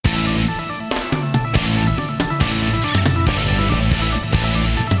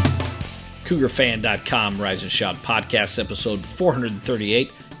CougarFan.com, Rise and Shout podcast, episode 438.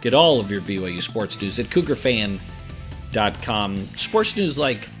 Get all of your BYU sports news at CougarFan.com. Sports news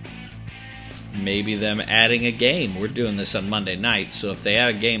like maybe them adding a game. We're doing this on Monday night, so if they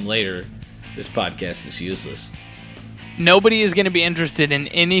add a game later, this podcast is useless. Nobody is going to be interested in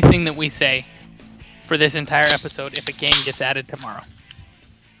anything that we say for this entire episode if a game gets added tomorrow.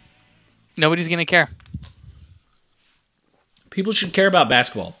 Nobody's going to care. People should care about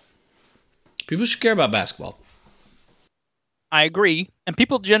basketball. People should care about basketball. I agree, and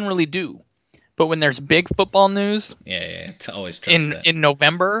people generally do. But when there's big football news, it's always that. in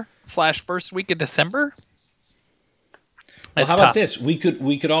November / first week of December. Well, how about this? We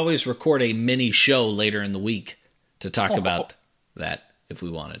could always record a mini show later in the week to talk about that if we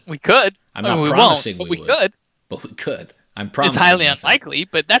wanted. We could. I'm not promising we would. Could. But we could. I'm promising. It's highly unlikely,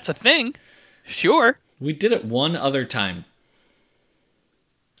 but that's a thing. Sure. We did it one other time.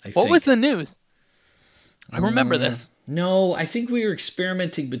 What was the news? I remember this. No, I think we were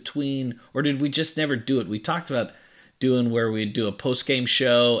experimenting between, or did we just never do it? We talked about doing where we'd do a post-game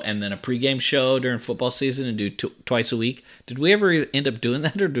show and then a pre-game show during football season and do twice a week. Did we ever end up doing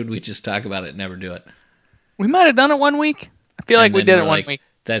that, or did we just talk about it and never do it? We might have done it one week. I feel like we did it one week.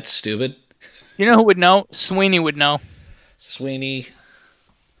 That's stupid. You know who would know? Sweeney would know. Sweeney.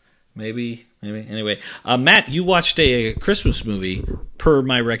 Maybe. Anyway, Matt, you watched a Christmas movie per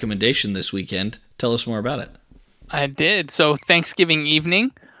my recommendation this weekend. Tell us more about it. I did. So Thanksgiving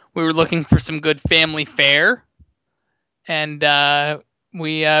evening, we were looking for some good family fare, and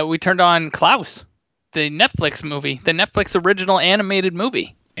we turned on Klaus, the Netflix movie, the Netflix original animated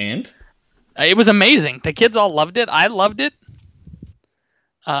movie. And? It was amazing. The kids all loved it. I loved it.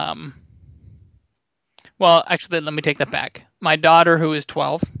 Well, actually, let me take that back. My daughter, who is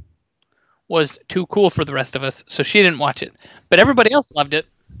 12, was too cool for the rest of us, so she didn't watch it. But everybody else loved it.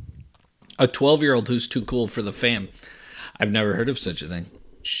 A 12-year-old who's too cool for the fam. I've never heard of such a thing.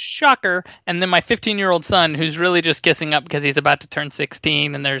 Shocker. And then my 15-year-old son, who's really just kissing up because he's about to turn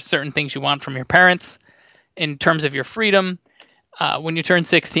 16, and there's certain things you want from your parents in terms of your freedom when you turn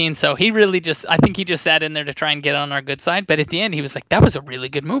 16. So he really I think he just sat in there to try and get on our good side. But at the end, he was like, that was a really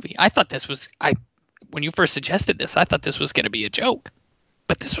good movie. I thought when you first suggested this, I thought this was going to be a joke.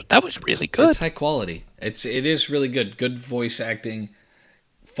 But that was really good. It's high quality. It is really good. Good voice acting,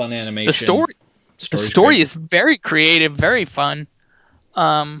 fun animation. The story is very creative, very fun.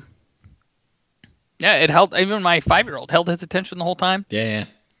 It held. Even my 5-year-old held his attention the whole time. Yeah.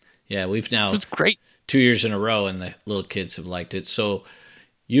 We've now. It was great. 2 years in a row, and the little kids have liked it. So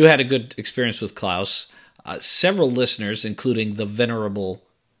you had a good experience with Klaus. Several listeners, including the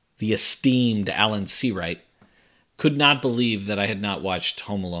esteemed Alan Seawright, could not believe that I had not watched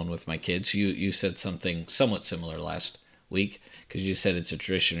Home Alone with my kids. You said something somewhat similar last week because you said it's a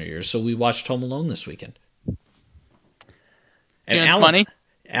tradition of yours. So we watched Home Alone this weekend. And it's funny.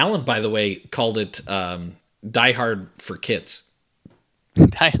 Alan, by the way, called it Die Hard for kids.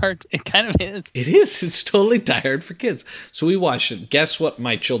 Die Hard? It kind of is. It is. It's totally Die Hard for kids. So we watched it. Guess what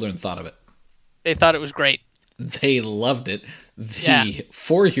my children thought of it? They thought it was great. They loved it. The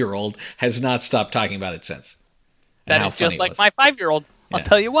 4-year-old has not stopped talking about it since. That is just like my 5-year-old. I'll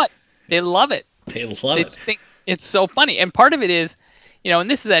tell you what. They love it. They love it. They think it's so funny. And part of it is, and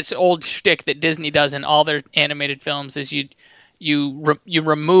this is that old shtick that Disney does in all their animated films, is you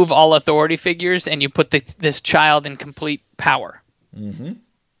remove all authority figures and you put this child in complete power. Mm-hmm.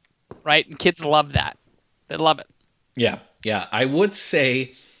 Right? And kids love that. They love it. Yeah. I would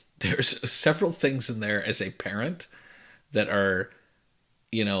say there's several things in there as a parent that are,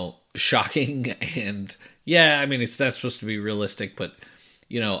 shocking and it's not supposed to be realistic, but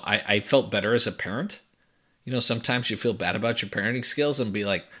I felt better as a parent. Sometimes you feel bad about your parenting skills and be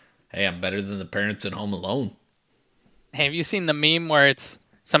like, hey, I'm better than the parents in Home Alone. Hey, have you seen the meme where it's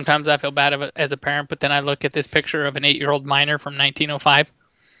sometimes I feel bad as a parent, but then I look at this picture of an 8-year-old miner from 1905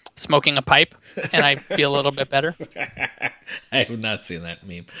 smoking a pipe and I feel a little bit better? I have not seen that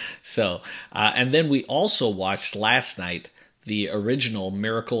meme. So, and then we also watched last night the original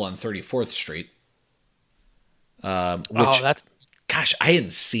Miracle on 34th Street. Which, gosh, I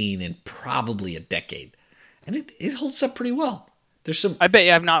hadn't seen in probably a decade. And it holds up pretty well. I bet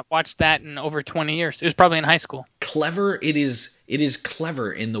you I've not watched that in over 20 years. It was probably in high school. Clever. It is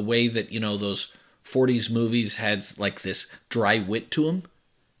clever in the way that, those 40s movies had like this dry wit to them,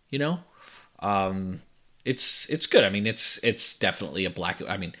 It's good. I mean, it's definitely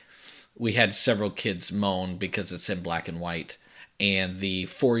we had several kids moan because it's in black and white, and the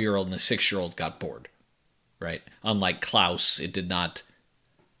 4-year-old and the 6-year-old got bored, right? Unlike Klaus, it did not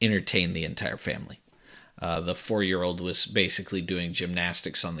entertain the entire family. The 4-year-old was basically doing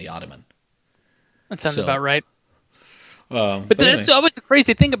gymnastics on the ottoman That sounds So, about right. But That's anyway. always the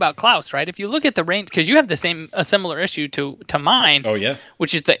crazy thing about Klaus, right? If you look at the range, because you have a similar issue to mine, Oh yeah.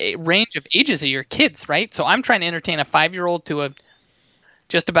 which is the range of ages of your kids, right? So I'm trying to entertain a 5-year-old to a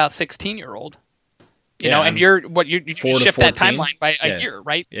just about 16-year-old. You know, and you 4 to shift that 14? timeline by a Yeah. year,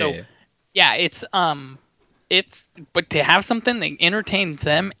 right? Yeah, So yeah. yeah, it's but to have something that entertains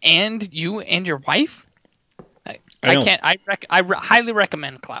them and you and your wife, I know. can't. I highly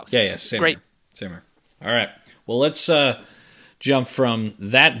recommend Klaus. Yeah, yeah, same Great. here. Same here. All right. Well, let's jump from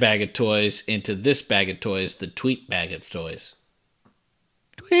that bag of toys into this bag of toys, the tweet bag of toys.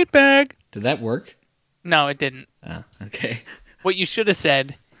 Tweet bag. Did that work? No, it didn't. Oh, okay. What you should have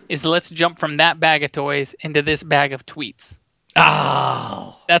said is, let's jump from that bag of toys into this bag of tweets.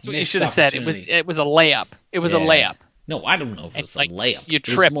 Oh, That's what you missed should have said. opportunity. It was a layup. It was a Yeah. layup. No, I don't know if it was It's a like layup. you It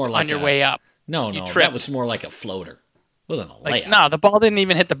was tripped more like on your a- way up. No, You that tripped. was more like a floater. It wasn't a Like layup. no, the ball didn't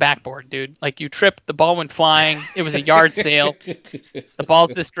even hit the backboard, dude. Like you tripped, the ball went flying. It was a yard sale. The ball's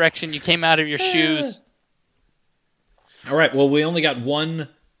this direction. You came out of your shoes. All right. Well, we only got one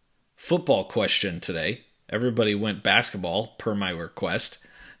football question today. Everybody went basketball per my request.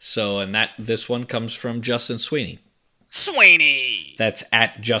 So, and this one comes from Justin Sweeney. Sweeney. That's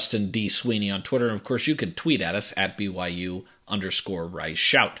at Justin D. Sweeney on Twitter. And of course, you can tweet at us at BYU_Rice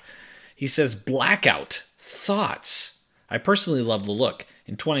Shout. He says, blackout. Thoughts? I personally love the look.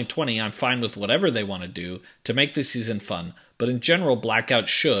 In 2020, I'm fine with whatever they want to do to make the season fun. But in general, blackout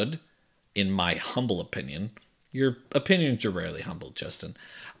should, in my humble opinion, your opinions are rarely humble, Justin,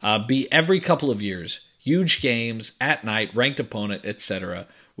 be every couple of years. Huge games, at night, ranked opponent, etc.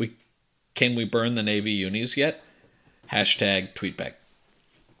 Can we burn the Navy unis yet? Hashtag tweetback.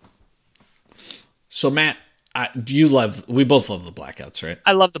 So Matt, we both love the blackouts, right?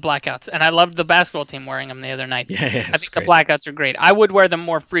 I love the blackouts, and I loved the basketball team wearing them the other night. Yeah, I think the blackouts are great. I would wear them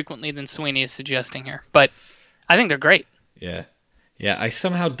more frequently than Sweeney is suggesting here, but I think they're great. Yeah. Yeah, I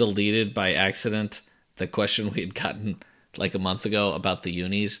somehow deleted by accident the question we had gotten like a month ago about the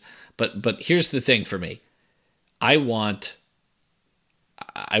unis. But here's the thing for me. I want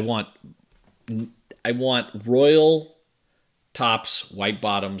royal tops, white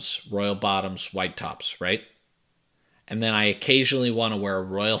bottoms, royal bottoms, white tops, right? And then I occasionally want to wear a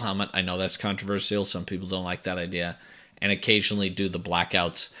royal helmet. I know that's controversial. Some people don't like that idea. And occasionally do the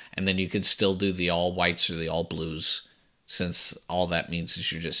blackouts. And then you can still do the all whites or the all blues, since all that means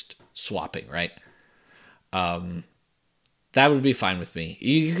is you're just swapping, right? That would be fine with me.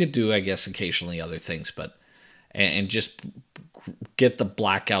 You could do, I guess, occasionally other things, but and just get the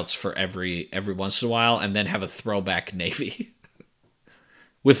blackouts for every once in a while, and then have a throwback navy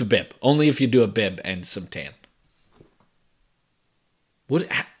with a bib. Only if you do a bib and some tan. Would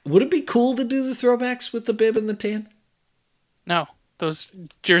it be cool to do the throwbacks with the bib and the tan? No, those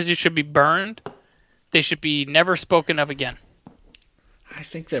jerseys should be burned. They should be never spoken of again. I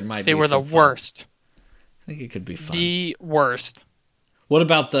think there might be. They were the some fun. worst. I think it could be fun. The worst. What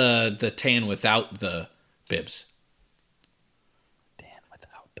about the tan without the bibs? Tan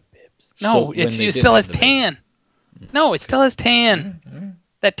without the bibs. No, when it they did still have has the bibs. tan. No, it still has tan.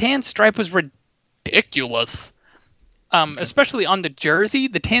 That tan stripe was ridiculous. Especially on the jersey,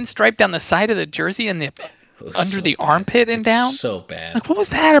 the tan stripe down the side of the jersey and the under so the bad. armpit and It's down. so bad. Like, what was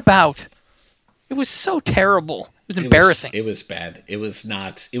that about? It was so terrible. It was embarrassing. It was bad. It was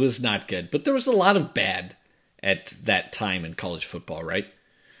not good. But there was a lot of bad at that time in college football, right?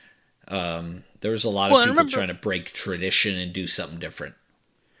 There was a lot of people trying to break tradition and do something different.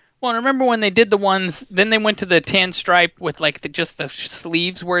 Well, I remember when they did the ones, then they went to the tan stripe with like just the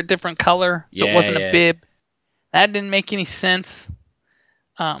sleeves were a different color, so it wasn't a bib. That didn't make any sense.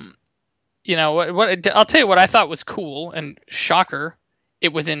 You know what? I'll tell you what I thought was cool and shocker.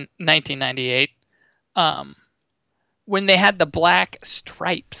 It was in 1998 when they had the black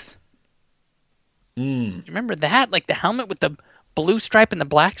stripes. You remember that? Like the helmet with the blue stripe and the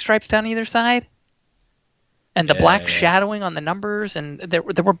black stripes down either side, and the black shadowing on the numbers, and there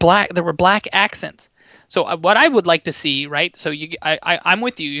were black accents. So what I would like to see, right? So I'm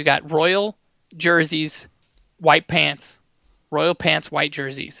with you. You got royal jerseys, white pants, royal pants, white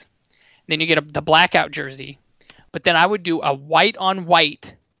jerseys. Then you get the blackout jersey, but then I would do a white on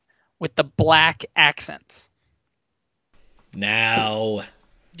white with the black accents. Now,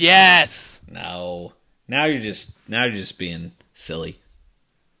 yes. no. Now you're just being silly.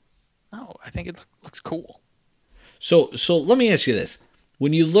 No, I think it looks cool. So let me ask you this: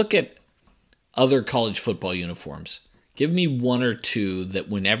 when you look at other college football uniforms, give me one or two that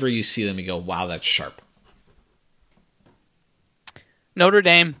whenever you see them, you go, "Wow, that's sharp." Notre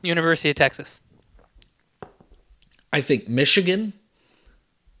Dame, University of Texas. I think Michigan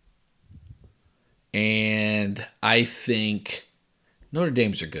And I think Notre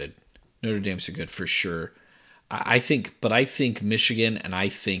Dame's are good. Notre Dame's are good for sure. I think Michigan, and I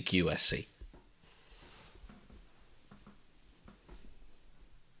think USC.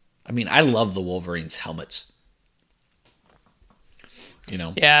 I mean, I love the Wolverines helmets.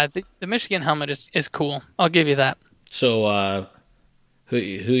 Yeah, the Michigan helmet is cool. I'll give you that. So, who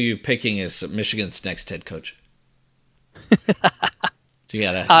you picking as Michigan's next head coach?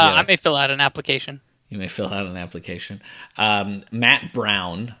 I may fill out an application. You may fill out an application. Matt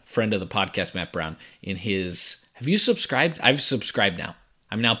Brown, friend of the podcast, Matt Brown, have you subscribed? I've subscribed now.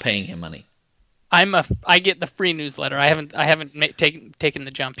 I'm now paying him money. I get the free newsletter. I haven't taken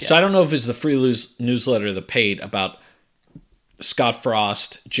the jump yet. So I don't know if it's the free newsletter or the paid about Scott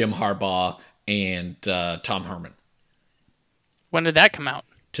Frost, Jim Harbaugh, and Tom Herman. When did that come out?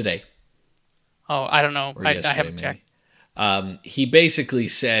 Today. Oh, I don't know. I haven't checked. He basically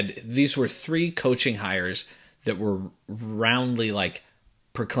said these were 3 coaching hires that were roundly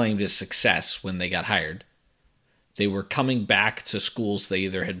proclaimed as success when they got hired. They were coming back to schools they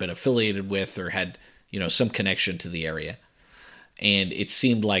either had been affiliated with or had some connection to the area, and it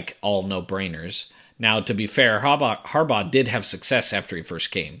seemed like all no-brainers. Now, to be fair, Harbaugh did have success after he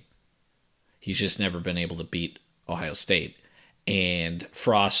first came. He's just never been able to beat Ohio State, and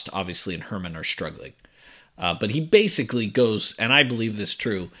Frost obviously and Herman are struggling. But he basically goes, and I believe this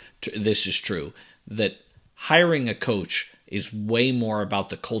is true, that hiring a coach is way more about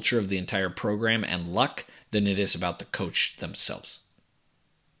the culture of the entire program and luck than it is about the coach themselves.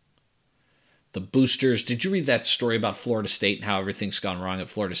 The boosters, did you read that story about Florida State and how everything's gone wrong at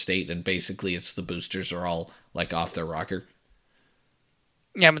Florida State, and basically it's the boosters are all off their rocker?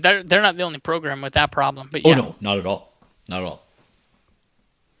 Yeah, but they're not the only program with that problem. But yeah. Oh no, not at all. Not at all.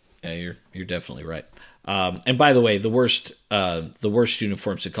 Yeah, you're definitely right. And by the way, the worst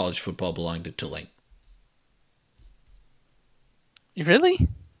uniforms in college football belong to Tulane. Really?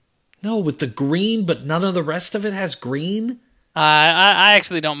 No, with the green, but none of the rest of it has green. I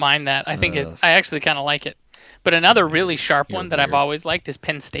actually don't mind that. I think I actually kind of like it. But another really sharp one that I've always liked is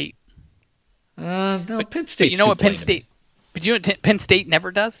Penn State. No, Penn State. But you know what Penn State? But you know what Penn State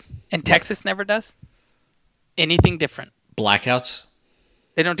never does, and Texas never does? Anything different. Blackouts.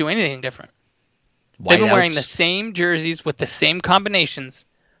 They don't do anything different. Whiteouts. They've been wearing the same jerseys with the same combinations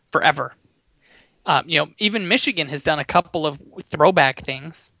forever. Even Michigan has done a couple of throwback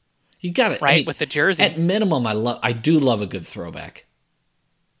things. You got it, right, with the jersey. At minimum, I do love a good throwback.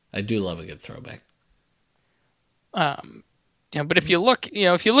 But if you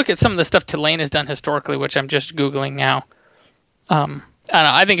look, at some of the stuff Tulane has done historically, which I'm just googling now, I don't know.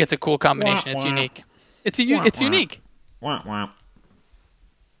 I think it's a cool combination. It's unique. It's unique.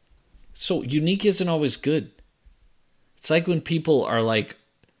 So unique isn't always good. It's like when people are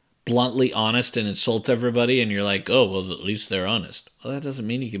bluntly honest and insult everybody, and you're like, oh, well, at least they're honest. Well, that doesn't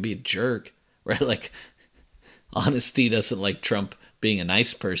mean you can be a jerk, right? Honesty doesn't trump being a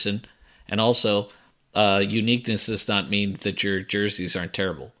nice person. And also, uniqueness does not mean that your jerseys aren't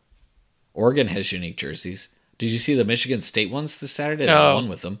terrible. Oregon has unique jerseys. Did you see the Michigan State ones this Saturday? They won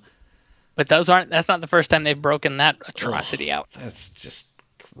with them. But that's not the first time they've broken that atrocity out. That's just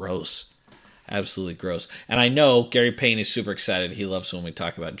gross. Absolutely gross. And I know Gary Payne is super excited. He loves when we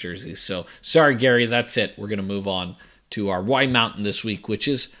talk about jerseys. So, sorry, Gary, that's it. We're going to move on to our Y Mountain this week, which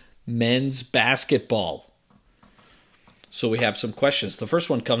is men's basketball. So we have some questions. The first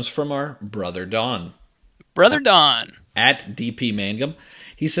one comes from our brother Don. Brother Don. At DP Mangum.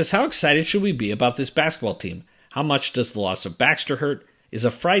 He says, how excited should we be about this basketball team? How much does the loss of Baxter hurt? Is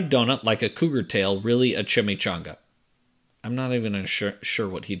a fried donut like a cougar tail really a chimichanga? I'm not even sure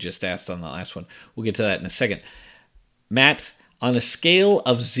what he just asked on the last one. We'll get to that in a second. Matt, on a scale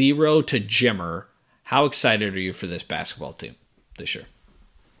of 0 to Jimmer, how excited are you for this basketball team this year?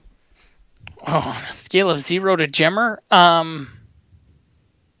 Oh, on a scale of 0 to Jimmer?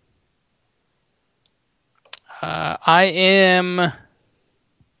 I am...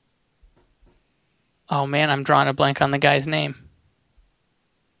 Oh, man, I'm drawing a blank on the guy's name.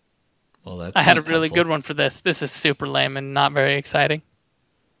 Well, I had a really good one for this. This is super lame and not very exciting.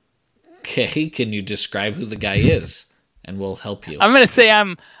 Okay, can you describe who the guy is? And we'll help you. I'm going to say I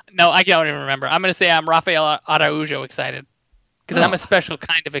don't even remember. I'm going to say I'm Rafael Araujo excited. Because I'm a special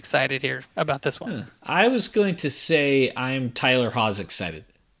kind of excited here about this one. I was going to say I'm Tyler Haws excited.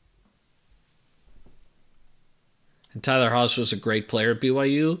 And Tyler Haws was a great player at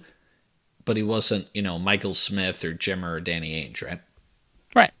BYU, but he wasn't, Michael Smith or Jimmer or Danny Ainge, right?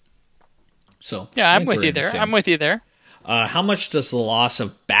 Right. So yeah, I'm with you there. How much does the loss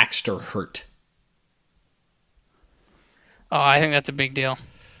of Baxter hurt? Oh, I think that's a big deal.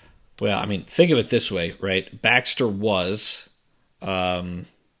 Well, I mean, think of it this way, right? Baxter was, I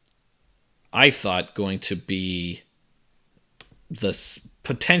thought, going to be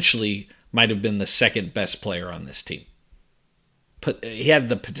potentially might have been the second best player on this team. He had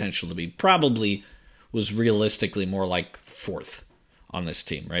the potential to be. Probably was realistically more like fourth on this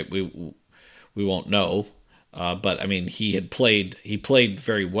team, right? We won't know, but I mean, he played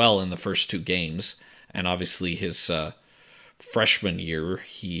very well in the first two games, and obviously his freshman year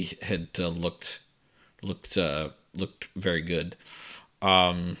he had looked very good.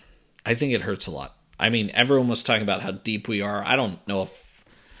 I think it hurts a lot. I mean, everyone was talking about how deep we are. I don't know if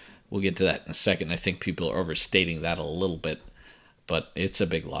we'll get to that in a second. I think people are overstating that a little bit, but it's a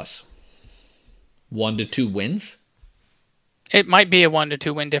big loss. 1 to 2 wins? It might be a 1 to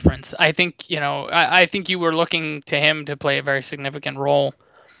 2 win difference. I think, I think you were looking to him to play a very significant role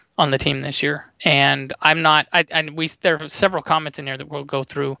on the team this year. And I'm not, there are several comments in here that we'll go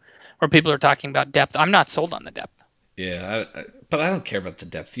through where people are talking about depth. I'm not sold on the depth. Yeah, but I don't care about the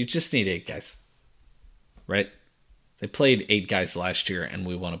depth. You just need 8 guys, right? They played 8 guys last year, and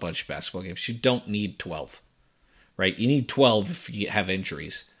we won a bunch of basketball games. You don't need 12, right? You need 12 if you have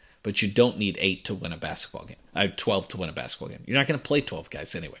injuries, but you don't need 8 to win a basketball game. 12 to win a basketball game. You're not going to play 12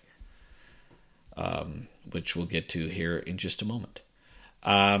 guys anyway, which we'll get to here in just a moment.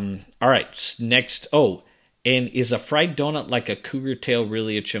 All right, next. Oh, and is a fried donut like a cougar tail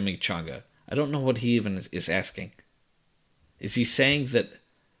really a chimichanga? I don't know what he even is asking. Is he saying that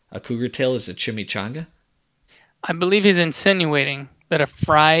a cougar tail is a chimichanga? I believe he's insinuating that a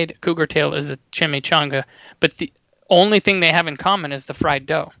fried cougar tail is a chimichanga, but the only thing they have in common is the fried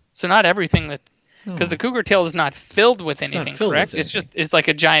dough. So not everything that, because the cougar tail is not filled with anything, correct? It's like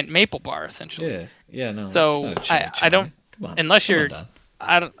a giant maple bar essentially. Yeah, no. So I don't. Come on, unless you're,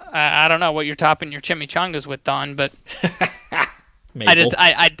 I don't know what you're topping your chimichangas with, Don, but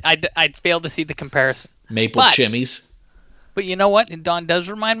I fail to see the comparison. Maple chimmies. But you know what Don does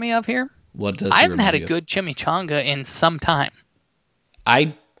remind me of here? What does I haven't had a good chimichanga in some time.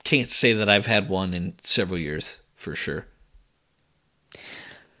 I can't say that I've had one in several years, for sure.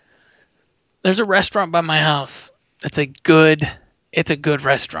 There's a restaurant by my house. It's a good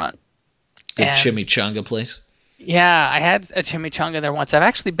restaurant. Good chimichanga place? Yeah, I had a chimichanga there once.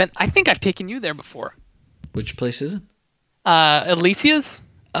 I think I've taken you there before. Which place is it? Alicia's.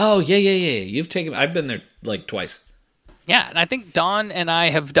 Oh, yeah. I've been there like twice. Yeah, and I think Don and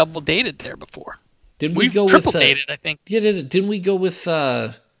I have double dated there before. We've go triple dated, I think. Yeah, didn't we go with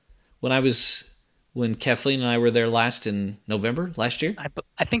when Kathleen and I were there last in November last year?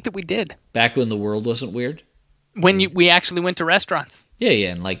 I think that we did. Back when the world wasn't weird? We actually went to restaurants. Yeah,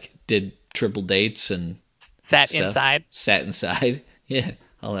 and like did triple dates and sat inside. Yeah,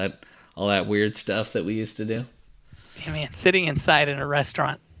 all that weird stuff that we used to do. Yeah, man, sitting inside in a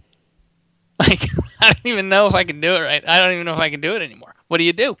restaurant. Like, I don't even know if I can do it right. I don't even know if I can do it anymore. What do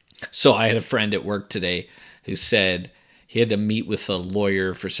you do? So I had a friend at work today who said he had to meet with a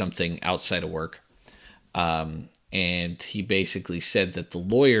lawyer for something outside of work. And he basically said that the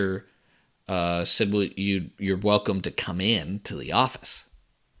lawyer said, well, you're welcome to come in to the office.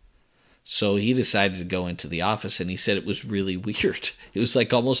 So he decided to go into the office, and he said it was really weird. It was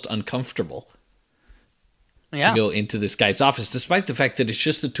like almost uncomfortable to go into this guy's office, despite the fact that it's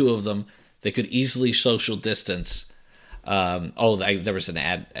just the two of them. They could easily social distance. There was an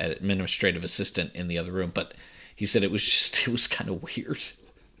administrative assistant in the other room, but he said it was kind of weird.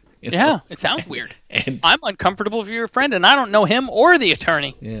 You know? Yeah, it sounds weird. And I'm uncomfortable for your friend, and I don't know him or the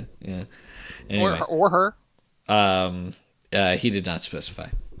attorney. Yeah. Anyway, or her. He did not specify.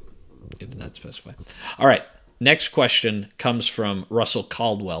 All right. Next question comes from Russell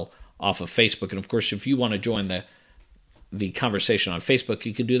Caldwell off of Facebook, and of course, if you want to join the conversation on Facebook,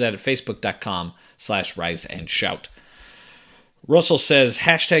 you can do that at facebook.com/riseandshout. Russell says,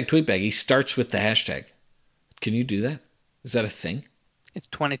 #tweetbag. He starts with the hashtag. Can you do that? Is that a thing? It's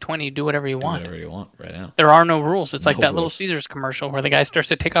 2020. You do whatever you want. Whatever you want right now. There are no rules. It's like that rules. Little Caesars commercial where the guy starts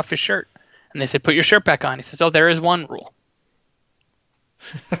to take off his shirt. And they said, put your shirt back on. He says, there is one rule.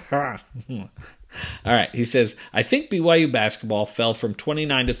 All right. He says, I think BYU basketball fell from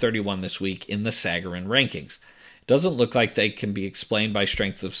 29 to 31 this week in the Sagarin rankings. It doesn't look like they can be explained by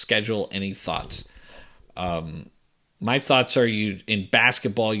strength of schedule. Any thoughts? My thoughts are in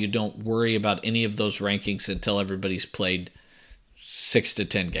basketball, you don't worry about any of those rankings until everybody's played 6 to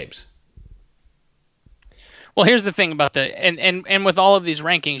 10 games. Well, here's the thing about and with all of these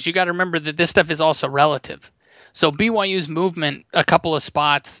rankings, you got to remember that this stuff is also relative. So BYU's movement a couple of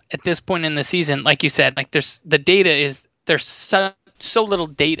spots at this point in the season, like you said, like there's so little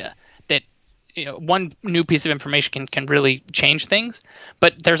data that one new piece of information can really change things,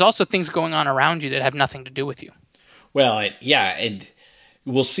 but there's also things going on around you that have nothing to do with you. Well, yeah, and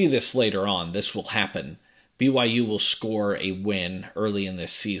we'll see this later on. This will happen. BYU will score a win early in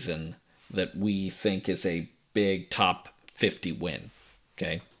this season that we think is a big top 50 win,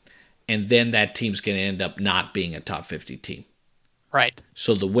 okay? And then that team's going to end up not being a top 50 team. Right.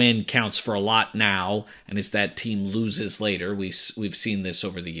 So the win counts for a lot now, and as that team loses later, we've seen this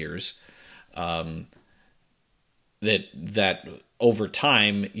over the years, that over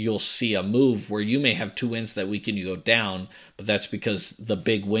time you'll see a move where you may have 2 wins that week and you go down, but that's because the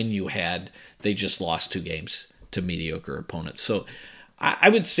big win you had, they just lost 2 games to mediocre opponents. So I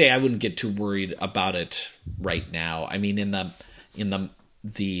would say I wouldn't get too worried about it right now. I mean, in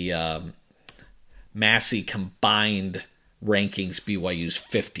the Massey combined rankings, BYU's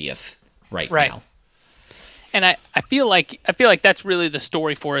 50th right now. And I feel like that's really the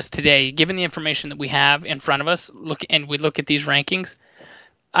story for us today, given the information that we have in front of us. Look at these rankings.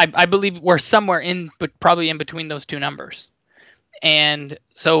 I believe we're somewhere but probably in between those 2 numbers. And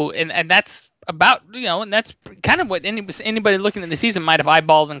so, and that's about, and that's kind of what anybody looking at the season might have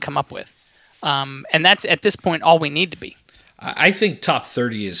eyeballed and come up with. And that's at this point all we need to be. I think top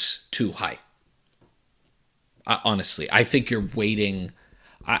 30 is too high. Honestly, I think you're waiting.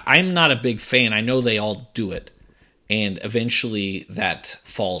 I'm not a big fan. I know they all do it, and eventually that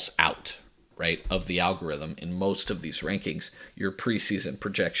falls out, right, of the algorithm in most of these rankings, your preseason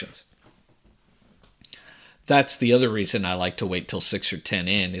projections. That's the other reason I like to wait till 6 or 10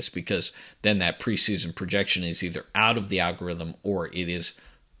 in, is because then that preseason projection is either out of the algorithm or it is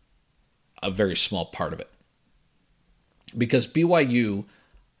a very small part of it. Because BYU,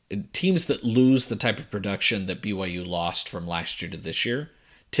 teams that lose the type of production that BYU lost from last year to this year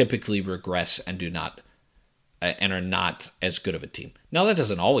typically regress and are not as good of a team. Now, that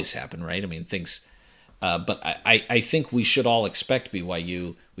doesn't always happen, right? I mean, things, but I think we should all expect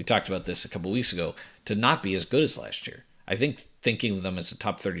BYU, we talked about this a couple weeks ago, to not be as good as last year. I think thinking of them as a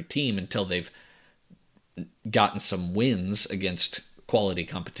top 30 team until they've gotten some wins against quality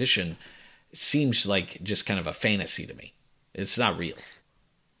competition seems like just kind of a fantasy to me. It's not real.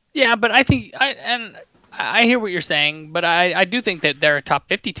 Yeah, but I think I hear what you're saying, but I do think that they're a top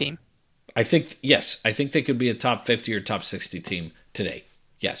 50 team. I think they could be a top 50 or top 60 team today.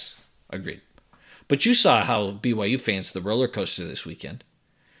 Yes, agreed. But you saw how BYU fans, the roller coaster this weekend,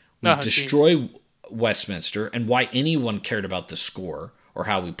 we destroy Westminster, and why anyone cared about the score or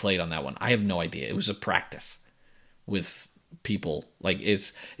how we played on that one, I have no idea. It was a practice with people. Like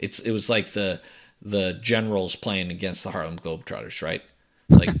it was like the Generals playing against the Harlem Globetrotters, right?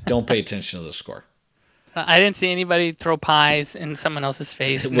 Like, don't pay attention to the score. I didn't see anybody throw pies in someone else's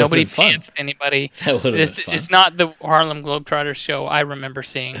face. Nobody pantsed anybody. That would have been fun. It's not the Harlem Globetrotters show I remember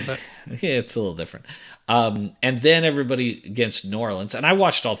seeing, but yeah, it's a little different. And then everybody against New Orleans, and I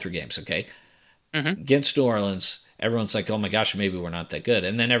watched all 3 games. Okay, Against New Orleans, everyone's like, "Oh my gosh, maybe we're not that good,"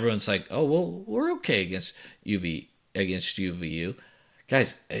 and then everyone's like, "Oh well, we're okay against UVU."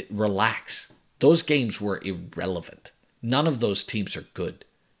 Guys, relax. Those games were irrelevant. None of those teams are good,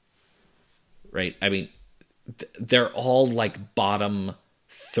 right? I mean, they're all like bottom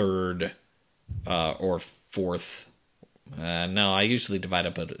 3rd or 4th. No, I usually divide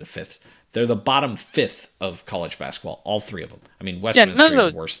up into 5th. They're the bottom 5th of college basketball, all 3 of them. I mean, Westminster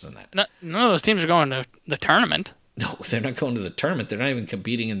is worse than that. None of those teams are going to the tournament. No, they're not going to the tournament. They're not even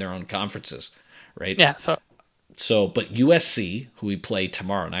competing in their own conferences, right? Yeah, So, but USC, who we play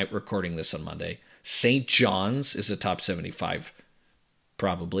tomorrow night, recording this on Monday, St. John's is a top 75,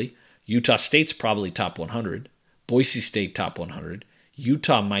 probably. Utah State's probably top 100. Boise State top 100.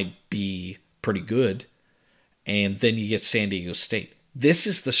 Utah might be pretty good. And then you get San Diego State. This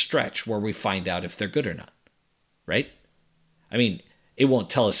is the stretch where we find out if they're good or not, right? I mean, it won't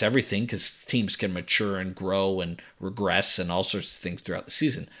tell us everything because teams can mature and grow and regress and all sorts of things throughout the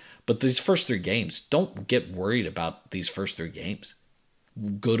season. But these first 3 games, don't get worried about these first 3 games.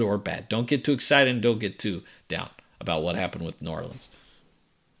 Good or bad. Don't get too excited and don't get too down about what happened with New Orleans.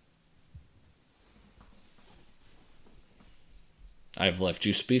 I've left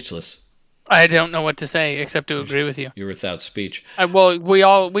you speechless. I don't know what to say except to agree with you. You're without speech. Well, we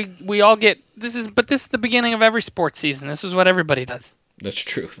all get this is the beginning of every sports season. This is what everybody does. That's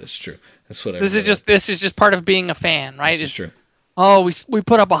true. That's what this is just part of being a fan, right? This is true. Oh, we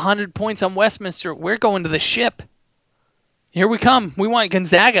put up 100 points on Westminster. We're going to the ship. Here we come. We want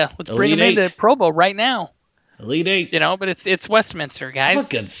Gonzaga. Let's bring them into Provo right now. Elite 8. But it's Westminster, guys.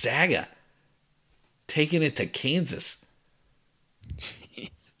 Look, Gonzaga taking it to Kansas.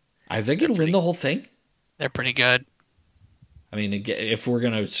 Jeez. Are they going to win the whole thing? They're pretty good. I mean, if we're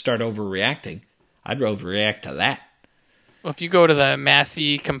going to start overreacting, I'd overreact to that. Well, if you go to the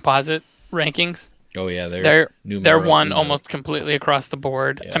Massey composite rankings, oh yeah, they're one almost completely across the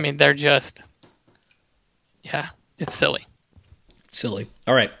board. Yeah. I mean, they're just, it's silly. Silly.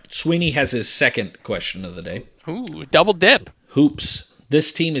 All right, Sweeney has his second question of the day. Ooh, double dip. Hoops.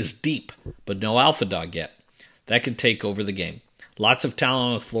 This team is deep, but no alpha dog yet. That could take over the game. Lots of talent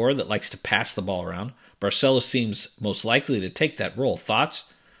on the floor that likes to pass the ball around. Barcelo seems most likely to take that role. Thoughts?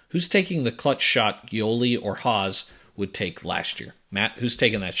 Who's taking the clutch shot Yoli or Haas would take last year? Matt, who's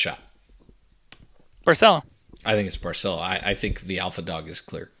taking that shot? Barcelo. I think it's Barcelo. I think the alpha dog is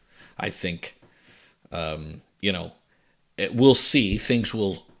clear. I think, we'll see. Things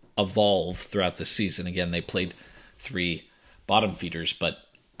will evolve throughout the season. Again, they played 3 bottom feeders, but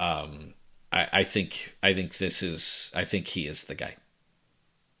I think he is the guy.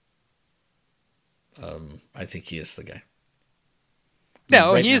 I think he is the guy.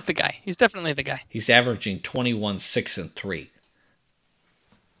 No, he is the guy. He's definitely the guy. He's averaging 21, 6, and 3.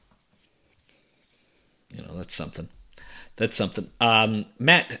 That's something. That's something.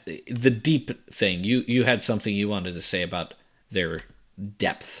 Matt, the deep thing. You had something you wanted to say about their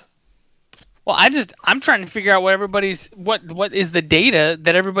depth. Well, I'm trying to figure out what is the data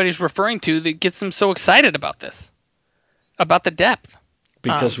that everybody's referring to that gets them so excited about this, about the depth.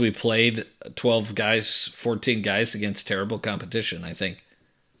 Because we played 12 guys, 14 guys against terrible competition, I think.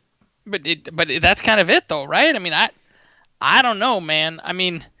 But that's kind of it, though, right? I mean, I don't know, man. I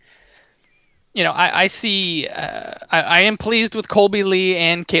mean, I see. I am pleased with Colby Lee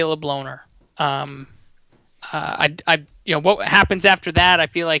and Caleb Lohner. What happens after that? I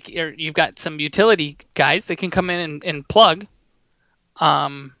feel like you've got some utility guys that can come in and plug.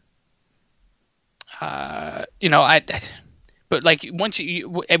 But like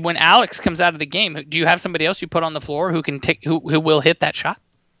when Alex comes out of the game, do you have somebody else you put on the floor who can who will hit that shot?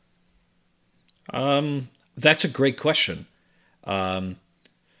 That's a great question. That's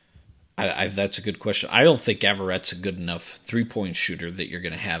a good question. I don't think Averette's a good enough 3-point shooter that you're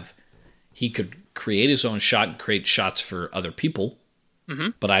going to have. He could create his own shot and create shots for other people. Mm-hmm.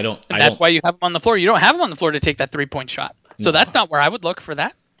 But I don't. That's why you have him on the floor. You don't have him on the floor to take that 3-point shot. So that's not where I would look for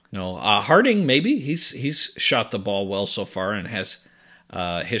that. No, Harding maybe he's shot the ball well so far and has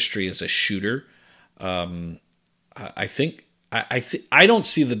history as a shooter. I don't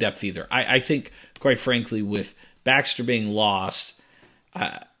see the depth either. I think, quite frankly, with Baxter being lost,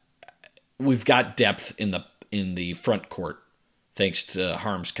 we've got depth in the front court thanks to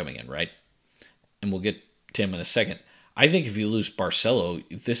Harms coming in, right? And we'll get to him in a second. I think if you lose Barcelo,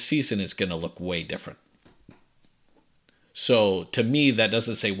 this season is going to look way different. So to me, that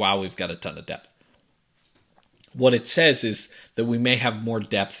doesn't say, wow, we've got a ton of depth. What it says is that we may have more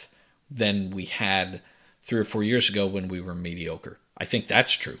depth than we had 3 or 4 years ago when we were mediocre. I think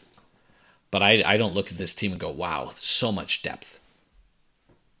that's true. But I don't look at this team and go, wow, so much depth.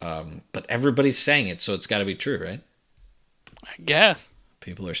 But everybody's saying it, so it's got to be true, right? I guess.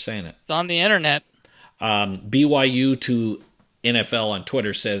 People are saying it. It's on the internet. BYU to NFL on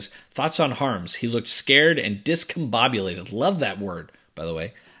Twitter says, thoughts on Harms? He looked scared and discombobulated. Love that word, by the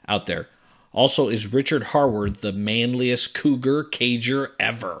way, out there. Also, is Richard Harward the manliest Cougar cager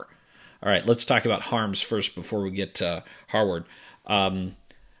ever? All right, let's talk about Harms first before we get to Harward.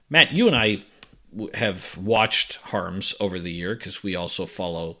 Matt, you and I have watched Harms over the year because we also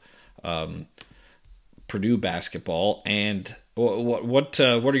follow Purdue basketball. And what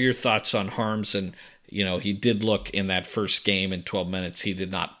are your thoughts on Harms? And he did look in that first game in 12 minutes. He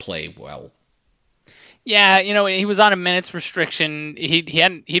did not play well. Yeah, he was on a minutes restriction.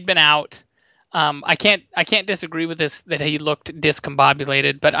 He'd been out. I can't disagree with this that he looked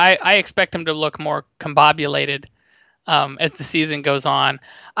discombobulated, but I expect him to look more combobulated as the season goes on.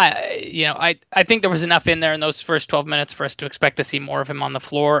 I think there was enough in there in those first 12 minutes for us to expect to see more of him on the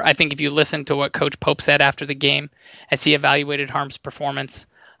floor. I think if you listen to what Coach Pope said after the game as he evaluated Harm's performance,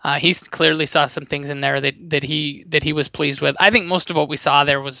 he clearly saw some things in there that he was pleased with. I think most of what we saw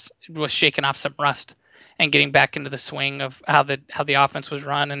there was shaking off some rust and getting back into the swing of how the offense was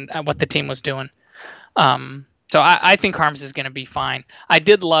run and what the team was doing. So I think Harms is going to be fine. I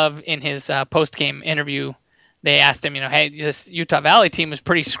did love in his post-game interview, they asked him, hey, this Utah Valley team was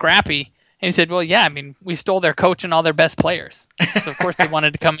pretty scrappy. And he said, well, yeah, I mean, we stole their coach and all their best players. So, of course, they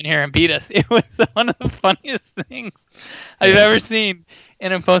wanted to come in here and beat us. It was one of the funniest things I've ever seen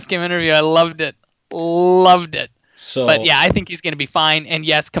in a post-game interview. I loved it. But, yeah, I think he's going to be fine. And,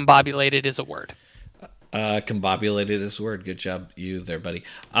 yes, combobulated is a word. Combobulated is a word. Good job, you there, buddy.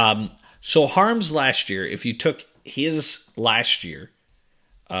 So Harms last year, if you took his last year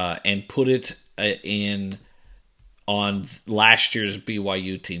and put it in on last year's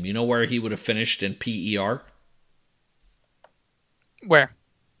BYU team. You know where he would have finished in PER? Where?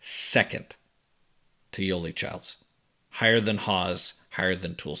 Second to Yoli Childs. Higher than Haas, higher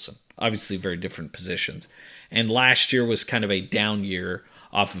than Toulson. Obviously very different positions. And last year was kind of a down year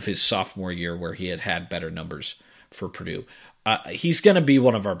off of his sophomore year where he had better numbers for Purdue. He's going to be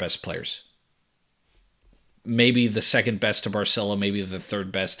one of our best players. Maybe the second best to Barcelo, maybe the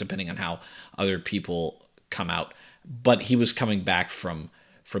third best, depending on how other people come out. But he was coming back from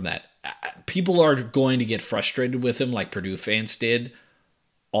that. People are going to get frustrated with him like Purdue fans did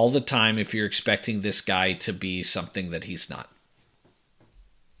all the time if you're expecting this guy to be something that he's not.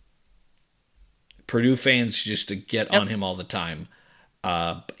 Purdue fans just to get on him all the time.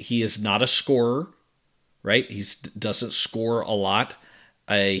 He is not a scorer, right? He doesn't score a lot.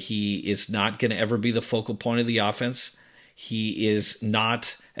 He is not going to ever be the focal point of the offense. He is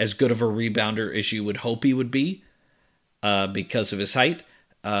not as good of a rebounder as you would hope he would be because of his height.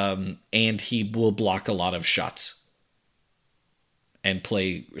 And he will block a lot of shots and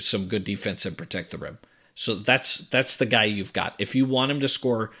play some good defense and protect the rim. So that's the guy you've got. If you want him to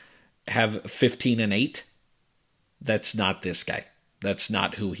score, have 15 and 8, that's not this guy. That's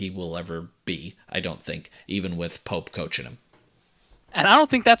not who he will ever be, I don't think, even with Pope coaching him. And I don't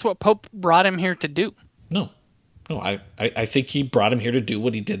think that's what Pope brought him here to do. No, I think he brought him here to do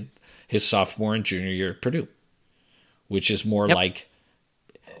what he did his sophomore and junior year at Purdue, which is more like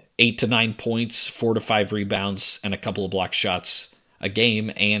 8 to 9 points, 4 to 5 rebounds, and a couple of block shots a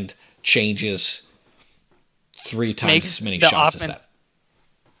game, and changes 3 times as many shots as that.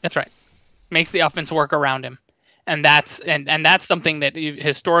 That's right. Makes the offense work around him. And that's something that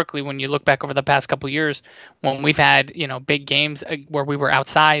historically, when you look back over the past couple of years, when we've had big games where we were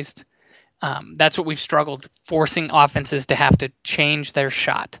outsized, that's what we've struggled, forcing offenses to have to change their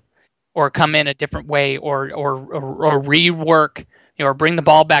shot or come in a different way or rework or bring the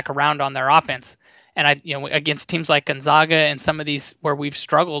ball back around on their offense. And against teams like Gonzaga and some of these where we've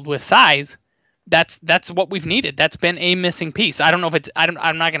struggled with size, that's what we've needed. That's been a missing piece. I don't know if it's I'm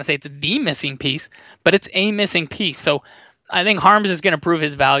not going to say it's the missing piece, but it's a missing piece. So I think Harms is going to prove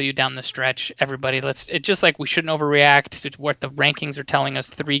his value down the stretch. Everybody, it's just like we shouldn't overreact to what the rankings are telling us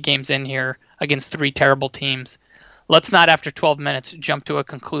 3 games in here against 3 terrible teams. Let's not, after 12 minutes, jump to a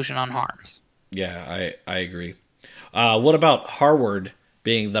conclusion on Harms. Yeah, I agree. What about Harward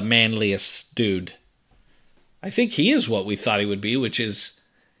being the manliest dude? I think he is what we thought he would be, which is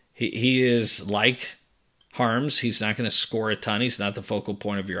he is like Harms. He's not going to score a ton. He's not the focal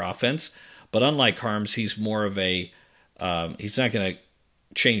point of your offense. But unlike Harms, he's more of a he's not going to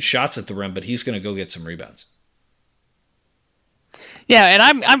change shots at the rim, but he's going to go get some rebounds. Yeah, and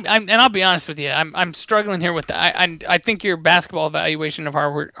I'm and I'll be honest with you, I'm struggling here with that. I think your basketball evaluation of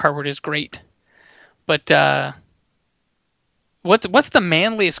Harward is great, but what's the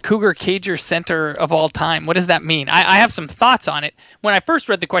manliest Cougar Cager center of all time? What does that mean? I have some thoughts on it. When I first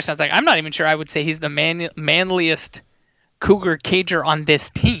read the question, I was like, I'm not even sure I would say he's the manliest Cougar Cager on this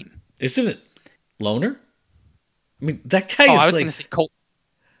team. Isn't it Loner? I mean, that guy is I was like... going to say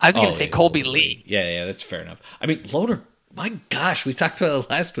I was going to say Colby Lee. Yeah, that's fair enough. I mean, Loner, my gosh, we talked about it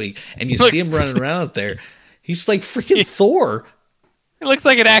last week, and you see him running around out there. He's like freaking Thor. He looks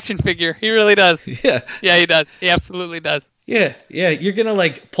like an action figure. He really does. Yeah. Yeah, he does. He absolutely does. Yeah. You're going to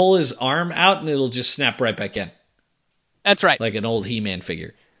like pull his arm out, and it'll just snap right back in. That's right. Like an old He-Man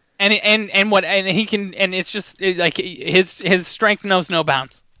figure. And he can, and it's just like his strength knows no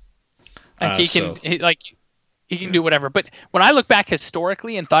bounds. Like he can do whatever. But when I look back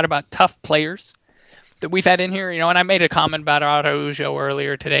historically and thought about tough players that we've had in here, and I made a comment about Araujo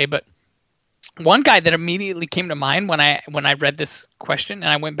earlier today, but one guy that immediately came to mind when I read this question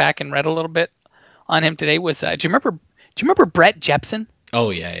and I went back and read a little bit on him today was do you remember Brett Jepson? Oh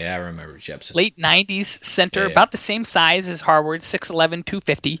yeah, I remember Jepson. Late 90s center, about the same size as Harward, 6'11",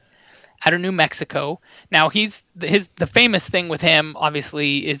 250. Out of New Mexico. Now the famous thing with him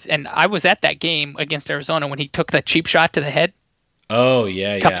obviously is, and I was at that game against Arizona when he took that cheap shot to the head. Oh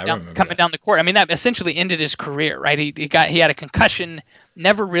yeah, I remember coming down the court. I mean, that essentially ended his career, right? He had a concussion,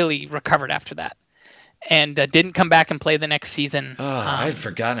 never really recovered after that, and didn't come back and play the next season. Oh, I'd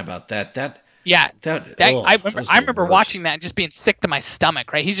forgotten about that. I remember watching that and just being sick to my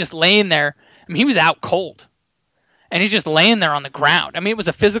stomach. Right? He's just laying there. I mean, he was out cold. And he's just laying there on the ground. I mean, it was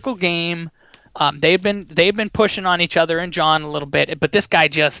a physical game. They've been pushing on each other and John a little bit, but this guy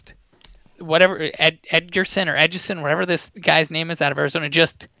just Edgerson, whatever this guy's name is out of Arizona,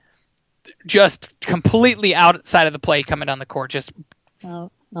 just completely outside of the play coming down the court, just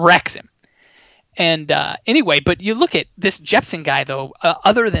wrecks him. And anyway, but you look at this Jepson guy though.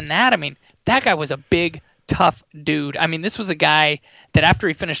 Other than that, I mean, that guy was a big, tough dude. I mean, this was a guy that after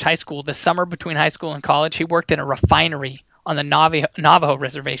he finished high school, the summer between high school and college, he worked in a refinery on the Navajo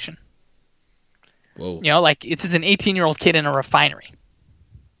reservation. Whoa. You know, like this is an 18-year-old kid in a refinery,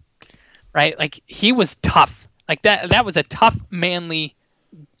 right? Like he was tough. Like that was a tough, manly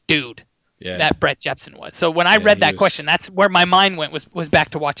dude. Yeah. That Brett Jepson was. So when I read that question, that's where my mind went was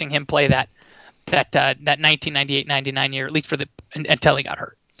back to watching him play that 1998-99 year, at least until he got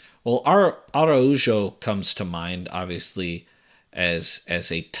hurt. Well, Araujo comes to mind, obviously, as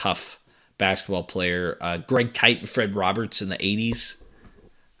a tough basketball player. Greg Kite and Fred Roberts in the 80s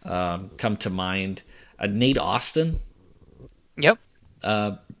come to mind. Nate Austin. Yep.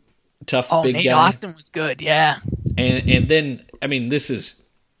 Tough big Nate guy. Austin was good, yeah. And then, I mean, this is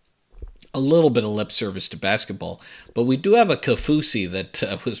a little bit of lip service to basketball, but we do have a Kafusi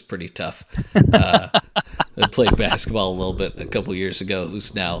that was pretty tough. That played basketball a little bit a couple years ago,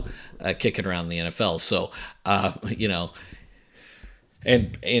 who's now kicking around the NFL. So, you know,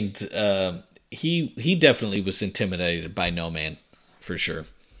 and he definitely was intimidated by no man, for sure.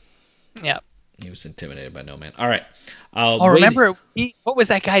 Yeah. He was intimidated by no man. All right. Remember, what was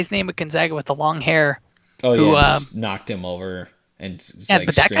that guy's name at Gonzaga with the long hair? Oh, yeah, just knocked him over. And yeah,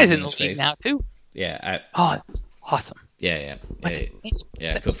 but that guy's in the league now too. Yeah. that was awesome. Yeah. What's his name?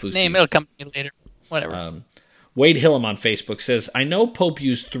 Kafusi. Name, it'll come to me later. Whatever. Wade Hillam on Facebook says, I know Pope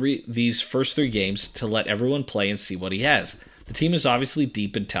used these first 3 games to let everyone play and see what he has. The team is obviously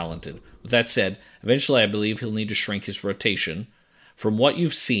deep and talented. With that said, eventually I believe he'll need to shrink his rotation. From what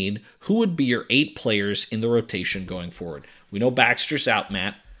you've seen, who would be your 8 players in the rotation going forward? We know Baxter's out,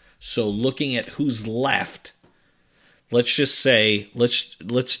 Matt. So looking at who's left, let's just say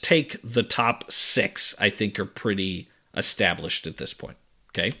let's take the top 6. I think are pretty established at this point.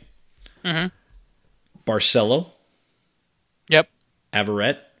 Okay. Mm-hmm. Barcelo. Yep.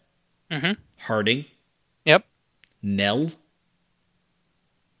 Averette. Mm-hmm. Harding. Yep. Nell.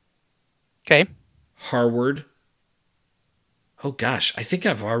 Okay. Harward. Oh gosh, I think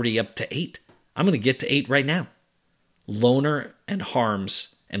I'm already up to 8. I'm going to get to 8 right now. Lohner and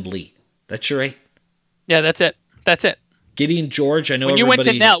Harms and Lee. That's your 8. Yeah, that's it. Gideon George, I know when you everybody...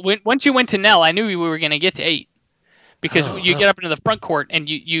 went to Nell, once you went to Nell, I knew we were going to get to 8 because you get up into the front court and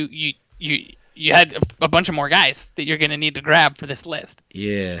you had a bunch of more guys that you're going to need to grab for this list.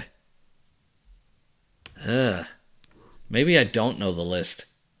 Yeah. Maybe I don't know the list.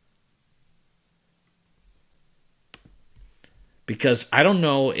 Because I don't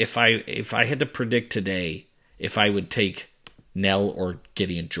know if I had to predict today if I would take Nell or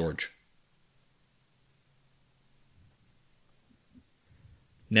Gideon George.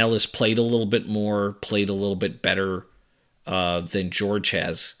 Nell has played a little bit more, played a little bit better than George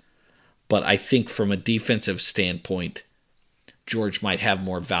has. But I think from a defensive standpoint, George might have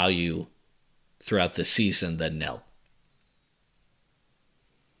more value throughout the season than Nell.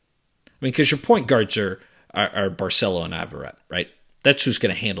 I mean, because your point guards are Barcelo and Averette, right? That's who's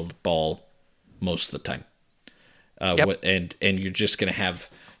going to handle the ball most of the time. Yep. And you're just going to have,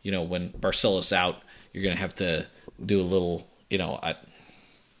 when Barcelo's out, you're going to have to do a little,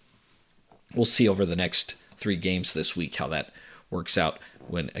 we'll see over the next 3 games this week how that works out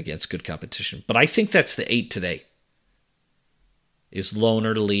when against good competition. But I think that's the 8 today. Is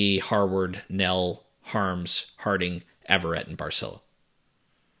Lohner, Lee, Harward, Nell, Harms, Harding, Averette, and Barcelo.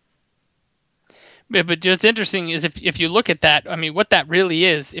 But what's interesting is if you look at that, I mean, what that really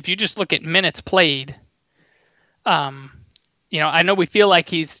is, if you just look at minutes played, I know we feel like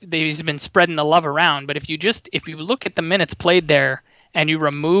he's been spreading the love around, but if you look at the minutes played there and you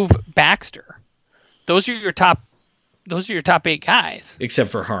remove Baxter, those are your top 8 guys. Except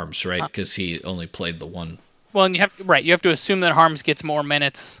for Harms, right? Because he only played the one. Well, and you have to assume that Harms gets more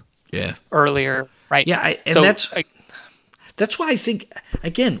minutes. Yeah. Earlier, right? Yeah, that's why I think,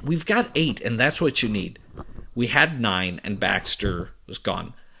 again, we've got 8, and that's what you need. We had 9, and Baxter was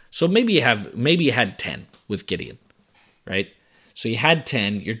gone. So maybe you had 10 with Gideon, right? So you had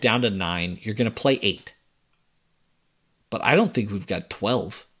 10, you're down to 9, you're going to play 8. But I don't think we've got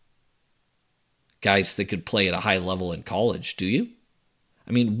 12 guys that could play at a high level in college, do you?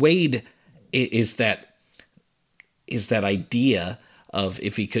 I mean, Wade is that idea of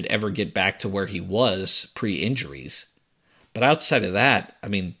if he could ever get back to where he was pre-injuries. But outside of that, I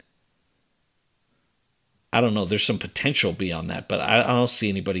mean, I don't know. There's some potential beyond that, but I don't see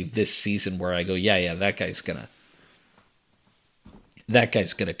anybody this season where I go, yeah, that guy's gonna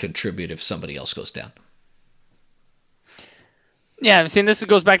contribute if somebody else goes down. Yeah, I'm saying this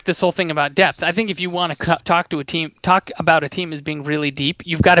goes back to this whole thing about depth. I think if you want to talk about a team as being really deep,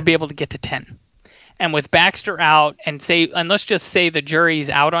 you've got to be able to get to 10. And with Baxter out, and let's just say the jury's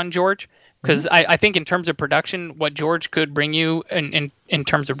out on George, Because I think in terms of production, what George could bring you in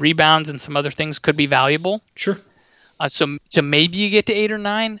terms of rebounds and some other things could be valuable. Sure. So maybe you get to 8 or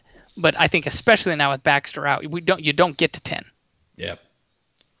 9, but I think especially now with Baxter out, you don't get to 10. Yeah.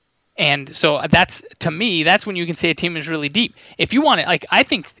 And so that's, to me, that's when you can say a team is really deep. If you want it, like I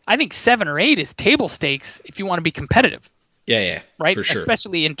think 7 or 8 is table stakes if you want to be competitive. Yeah, right. For sure.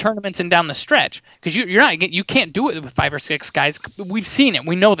 Especially in tournaments and down the stretch, because you can't do it with 5 or 6 guys. We've seen it.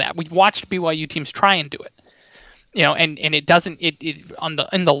 We know that. We've watched BYU teams try and do it. And it doesn't.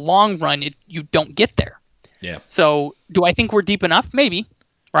 In the long run, you don't get there. Yeah. So do I think we're deep enough? Maybe,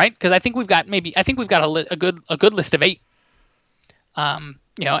 right? Because I think we've got a good list of 8.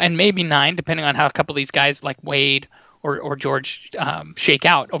 And maybe 9, depending on how a couple of these guys like Wade or George shake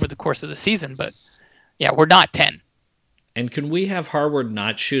out over the course of the season. But yeah, we're not 10. And can we have Harvard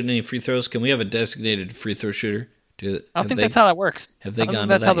not shoot any free throws? Can we have a designated free throw shooter? I don't think that's how that works. Have they gone?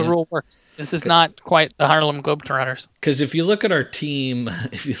 That's how the rule works. This is not quite the Harlem Globetrotters. Because if you look at our team,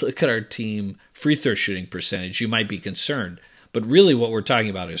 free throw shooting percentage, you might be concerned. But really, what we're talking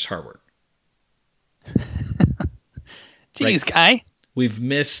about is Harvard. Jeez, right? Guy. We've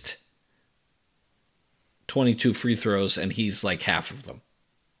missed 22 free throws, and he's like half of them.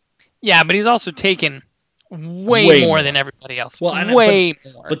 Yeah, but he's also taken way more than everybody else. Well, more.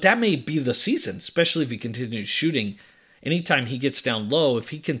 But that may be the season, especially if he continues shooting. Anytime he gets down low, if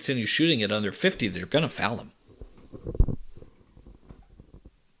he continues shooting at under 50, they're going to foul him.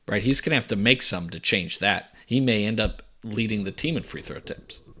 Right? He's going to have to make some to change that. He may end up leading the team in free throw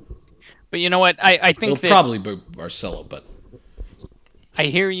attempts. But you know what? I think it'll probably be Barcelo, but I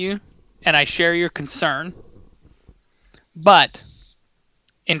hear you, and I share your concern. But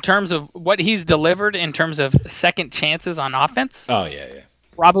in terms of what he's delivered, in terms of second chances on offense,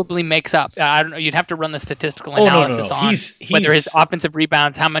 probably makes up. I don't know. You'd have to run the statistical analysis on whether his offensive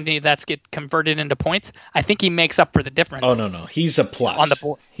rebounds, how many of that's get converted into points. I think he makes up for the difference. Oh no, he's a plus on the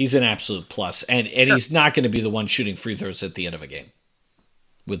board. He's an absolute plus, and he's not going to be the one shooting free throws at the end of a game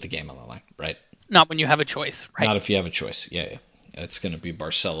with the game on the line, right? Not when you have a choice, right? Not if you have a choice. Yeah. It's going to be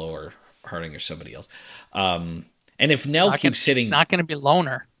Barcelo or Harding or somebody else. And if Nell keeps hitting... Not going to be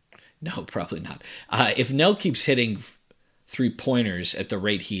Loner. No, probably not. If Nell keeps hitting three-pointers at the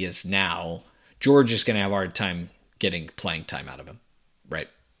rate he is now, George is going to have a hard time getting playing time out of him, right?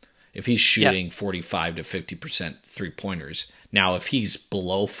 If he's shooting 45 to 50% three-pointers. Now, if he's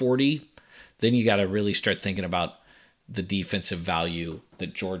below 40, then you got to really start thinking about the defensive value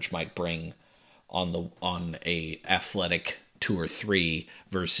that George might bring on a athletic 2 or 3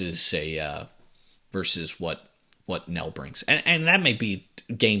 versus what Nell brings, and that may be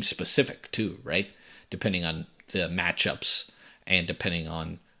game specific too, right? Depending on the matchups and depending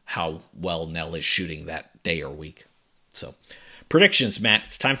on how well Nell is shooting that day or week. So, predictions, Matt.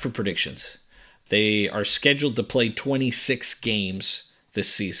 It's time for predictions. They are scheduled to play 26 games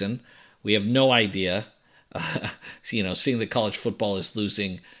this season. We have no idea. Seeing that college football is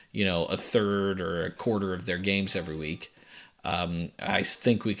losing, a third or a quarter of their games every week. I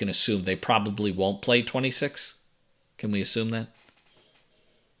think we can assume they probably won't play 26. Can we assume that?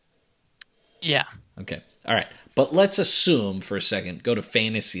 Yeah. Okay. All right. But let's assume for a second, go to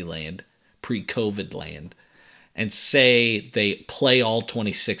fantasy land, pre-COVID land, and say they play all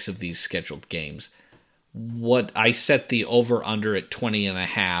 26 of these scheduled games. What I set the over-under at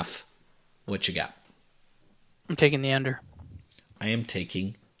 20.5. What you got? I'm taking the under. I am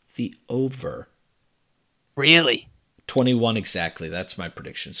taking the over. Really? 21 exactly. That's my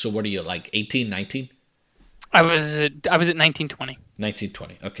prediction. So what are you, like 18, 19? I was at 1920.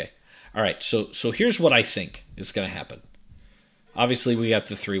 1920. Okay. All right. So here's what I think is going to happen. Obviously, we got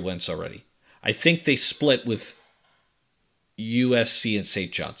the 3 wins already. I think they split with USC and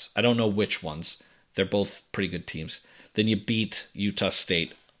St. John's. I don't know which ones. They're both pretty good teams. Then you beat Utah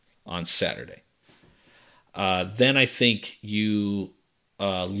State on Saturday. Then I think you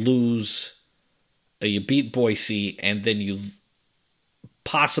lose. You beat Boise, and then you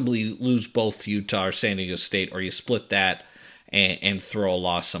possibly lose both Utah or San Diego State, or you split that and throw a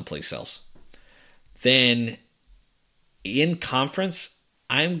loss someplace else. Then in conference,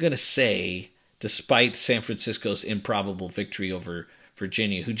 I'm going to say, despite San Francisco's improbable victory over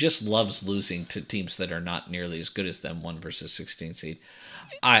Virginia, who just loves losing to teams that are not nearly as good as them, 1 versus 16 seed.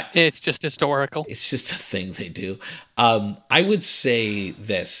 It's just historical. It's just a thing they do. I would say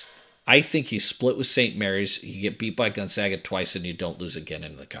this. I think you split with St. Mary's, you get beat by Gonzaga twice, and you don't lose again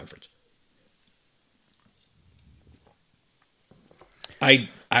in the conference.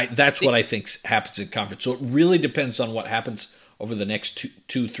 That's what I think happens in conference. So it really depends on what happens over the next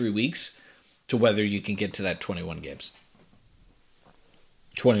 2-3 weeks to whether you can get to that 21 games.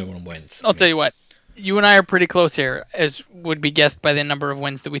 21 wins. I'll tell you what. You and I are pretty close here, as would be guessed by the number of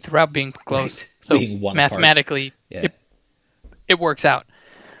wins that we threw out being close. Right. So being one mathematically, yeah. it works out.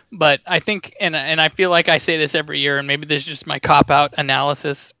 But I think, and I feel like I say this every year, and maybe this is just my cop-out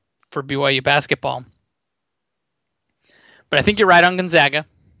analysis for BYU basketball. But I think you're right on Gonzaga.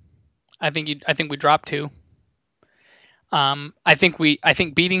 I think we dropped 2. I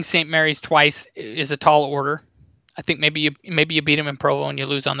think beating St. Mary's twice is a tall order. I think maybe you beat them in Provo and you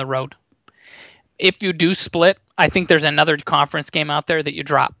lose on the road. If you do split, I think there's another conference game out there that you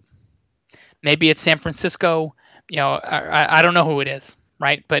drop. Maybe it's San Francisco. I don't know who it is,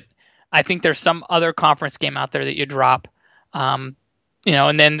 right? But I think there's some other conference game out there that you drop. And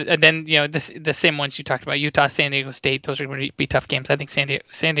then the same ones you talked about, Utah, San Diego State. Those are going to be tough games. I think San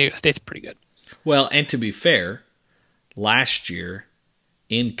Diego State's pretty good. Well, and to be fair, last year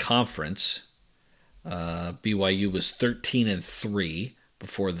in conference, BYU was 13-3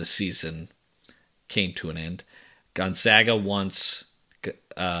 before the season came to an end. Gonzaga once,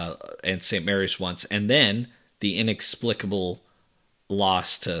 and St. Mary's once, and then the inexplicable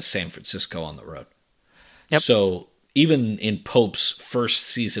loss to San Francisco on the road. Yep. So even in Pope's first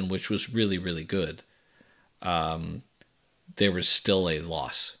season, which was really, really good, there was still a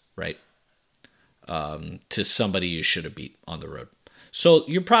loss, right? To somebody you should have beat on the road. So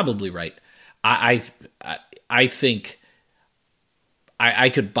you're probably right. I think I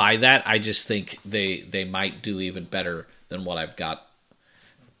could buy that. I just think they might do even better than what I've got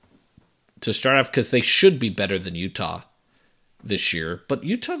to start off, because they should be better than Utah this year. But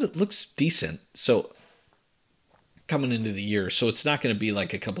Utah looks decent. So coming into the year, so it's not going to be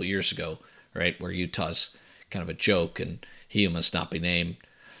like a couple years ago, right, where Utah's kind of a joke and he who must not be named.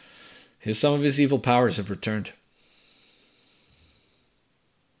 Some of his evil powers have returned.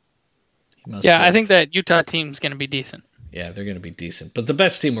 I think that Utah team's going to be decent. Yeah, they're going to be decent. But the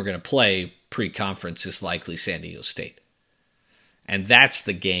best team we're going to play pre-conference is likely San Diego State. And that's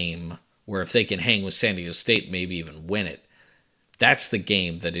the game where if they can hang with San Diego State, maybe even win it, that's the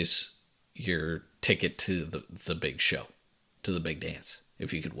game that is your ticket to the big show, to the big dance,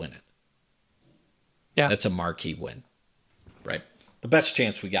 if you could win it. Yeah. That's a marquee win, right? The best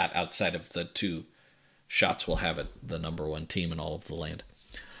chance we got outside of the 2 shots we'll have at the number 1 team in all of the land.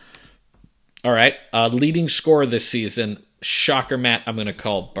 All right, leading scorer this season, shocker, Matt, I'm going to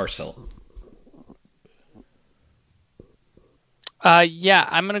call Barcelo. Yeah,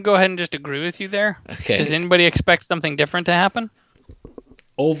 I'm going to go ahead and just agree with you there. Okay. Does anybody expect something different to happen?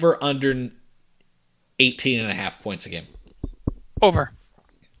 Over, under 18.5 points a game. Over.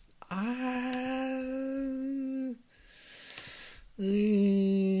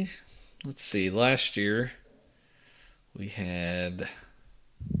 Let's see. Last year, we had...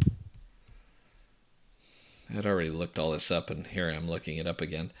 I'd already looked all this up, and here I am looking it up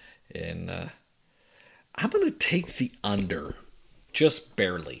again. And I'm going to take the under, just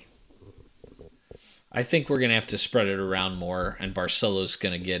barely. I think we're going to have to spread it around more, and Barcelo's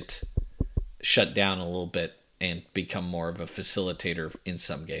going to get shut down a little bit and become more of a facilitator in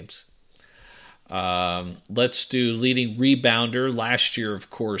some games. Let's do leading rebounder. Last year, of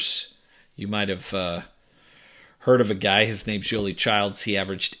course, you might have heard of a guy. His name's Jolie Childs. He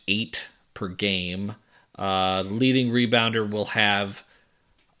averaged 8 per game. Leading rebounder will have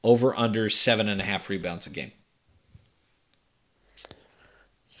over under 7.5 rebounds a game.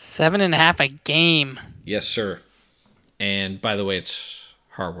 7.5 a game. Yes, sir. And by the way, it's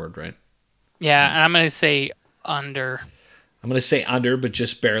Harvard, right? Yeah, and I'm going to say under. I'm going to say under, but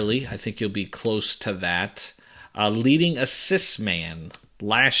just barely. I think you'll be close to that. Leading assist man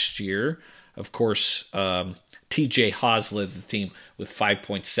last year, of course, TJ Haas led the team with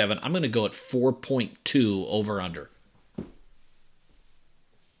 5.7. I'm going to go at 4.2 over under.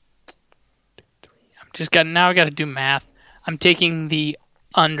 Now I got to do math. I'm taking the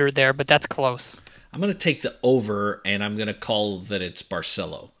under there, but that's close. I'm going to take the over, and I'm going to call that it's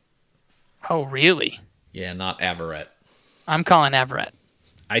Barcelo. Oh, really? Yeah, not Averett. I'm calling Averett.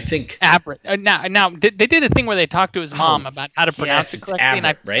 I think Averett. Now they did a thing where they talked to his mom about how to pronounce it correctly, Averett,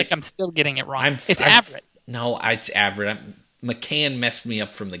 and right? I'm still getting it wrong. It's Averett. No, it's Averett. McCann messed me up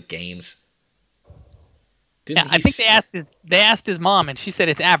from the games. I think they asked his mom, and she said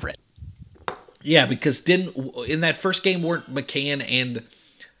it's Averett. Yeah, because in that first game weren't McCann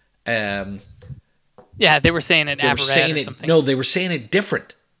and yeah, they were saying it Averett or something. No, they were saying it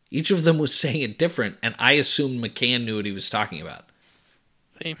different. Each of them was saying it different, and I assumed McCann knew what he was talking about.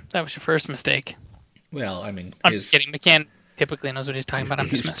 See, that was your first mistake. Well, I mean, I'm just kidding. McCann typically knows what he's talking about. I'm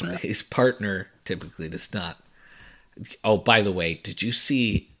just messing around. His partner typically does not. Oh, by the way, did you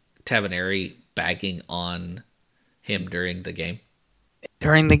see Tavaneri bagging on him during the game?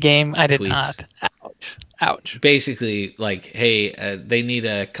 During the game, I did Tweets. not. Ouch. Basically, like, hey, they need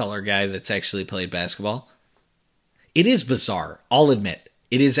a color guy that's actually played basketball. It is bizarre. I'll admit.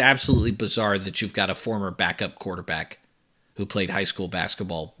 It is absolutely bizarre that you've got a former backup quarterback who played high school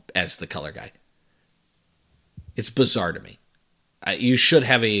basketball as the color guy. It's bizarre to me. You should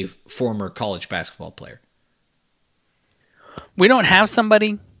have a former college basketball player. We don't have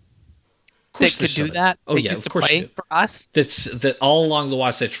somebody that could do somebody. that. Oh, that yeah, used of to course play you do. for us. That all along the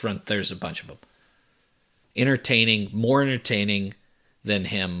Wasatch Front, there's a bunch of them. More entertaining than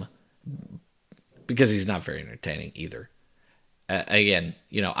him, because he's not very entertaining either. Again,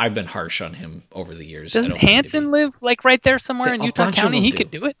 I've been harsh on him over the years. Doesn't Hanson live like right there somewhere in Utah County? He could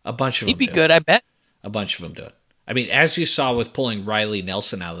do it. A bunch of He'd them be do good, it. I bet. A bunch of them do it. I mean, as you saw with pulling Riley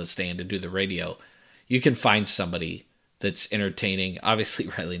Nelson out of the stand to do the radio, you can find somebody that's entertaining. Obviously,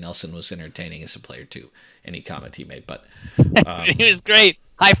 Riley Nelson was entertaining as a player too. Any comment he made, but he was great.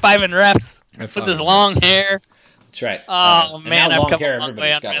 High-fiving reps with his long hair. That's right. Oh man, I've long come hair. a long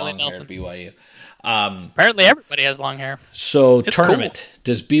way Everybody's on got Riley long Nelson. hair at BYU. Apparently, everybody has long hair. So It's tournament.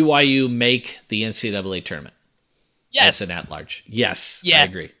 Does BYU make the NCAA tournament? Yes. As an at-large. Yes.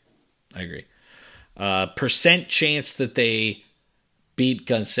 Yes. I agree. Percent chance that they beat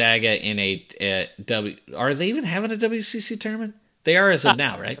Gonzaga in a W. Are they even having a WCC tournament? They are as of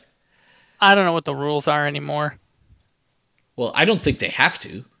now, right? I don't know what the rules are anymore. Well, I don't think they have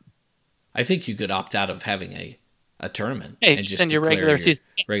to. I think you could opt out of having a tournament Hey, and just send your declare regular season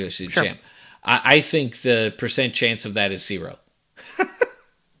champ. regular season Sure. champ. I think the percent chance of that is 0.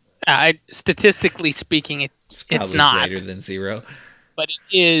 Statistically speaking, it's Probably not, greater than 0. but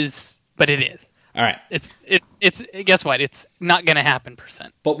it is. But it is. All right. It's. Guess what? It's not going to happen.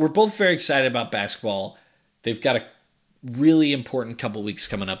 %. But we're both very excited about basketball. They've got a really important couple weeks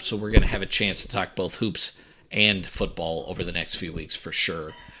coming up, so we're going to have a chance to talk both hoops and football over the next few weeks for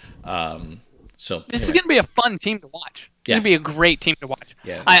sure. This is going to be a fun team to watch. It's going to be a great team to watch.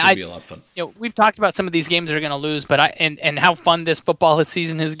 Yeah, it's going to be a lot of fun. We've talked about some of these games that are going to lose, but and how fun this football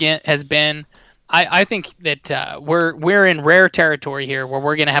season has been. I think that we're in rare territory here, where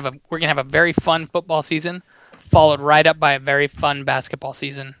we're gonna have a very fun football season, followed right up by a very fun basketball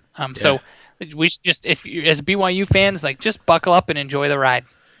season. So we should just, if you, as BYU fans, just buckle up and enjoy the ride.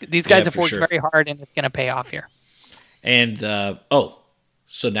 These guys have worked very hard, and it's gonna pay off here. And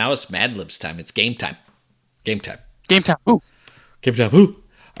so now it's Mad Libs time. It's game time. Game time. Game time. Ooh. Game time. Ooh.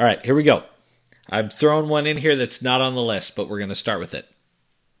 All right, here we go. I'm throwing one in here that's not on the list, but we're gonna start with it.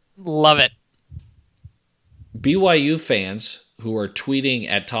 Love it. BYU fans who are tweeting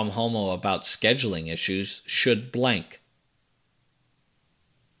at Tom Homo about scheduling issues should blank.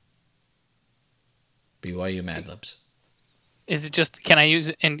 BYU Mad Libs. Is it just, can I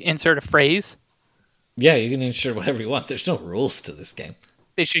use and insert a phrase? Yeah, you can insert whatever you want. There's no rules to this game.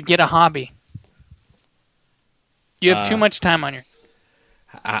 They should get a hobby. You have too much time on your.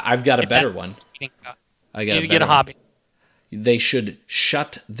 I've got a better one. I got to get a hobby. They should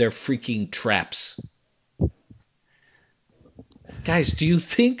shut their freaking traps. Guys, do you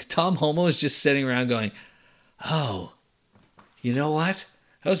think Tom Homo is just sitting around going, oh, you know what?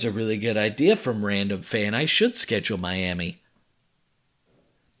 That was a really good idea from random fan. I should schedule Miami.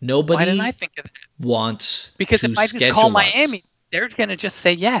 Nobody Why didn't I think of that? wants because to if I just schedule call us. Miami, they're going to just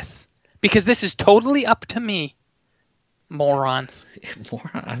say yes. Because this is totally up to me. Morons.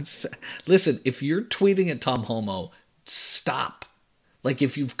 Listen, if you're tweeting at Tom Homo, stop.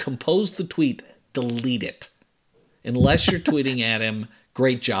 If you've composed the tweet, delete it. Unless you're tweeting at him,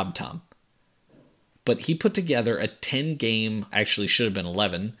 great job, Tom. But he put together a 10-game, actually should have been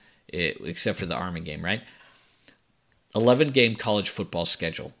 11, except for the Army game, right? 11-game college football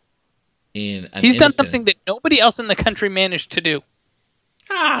schedule. He's done something that nobody else in the country managed to do.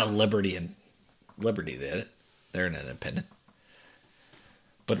 Liberty did it. They're an independent.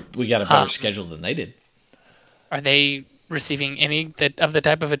 But we got a better schedule than they did. Are they receiving any of the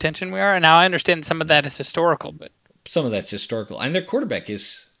type of attention we are? Now, I understand some of that is historical, but some of that's historical, and their quarterback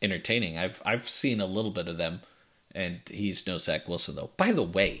is entertaining. I've seen a little bit of them, and he's no Zach Wilson though. By the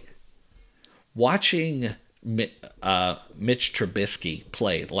way, watching Mitch Trubisky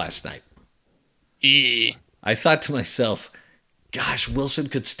play last night, I thought to myself, "Gosh, Wilson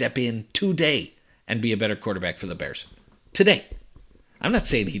could step in today and be a better quarterback for the Bears today." I'm not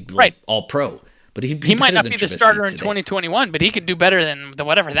saying he'd be all pro, but he'd be. He might not be Trubisky the starter in today. 2021, but he could do better than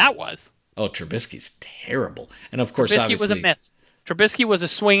whatever that was. Oh, Trubisky's terrible. And of course, Trubisky was a miss. Trubisky was a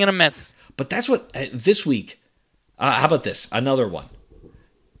swing and a miss. But that's what, this week, how about this? Another one.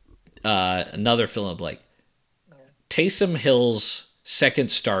 Another fill in the blank. Taysom Hill's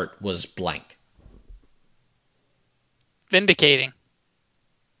second start was blank. Vindicating.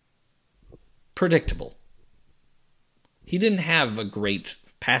 predictable. He didn't have a great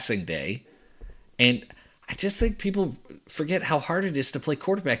passing day. And I just think people forget how hard it is to play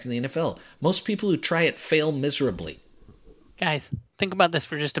quarterback in the NFL. Most people who try it fail miserably. Guys, think about this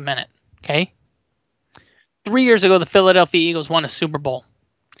for just a minute, okay? 3 years ago, the Philadelphia Eagles won a Super Bowl.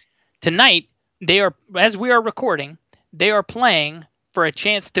 Tonight, as we are recording, they are playing for a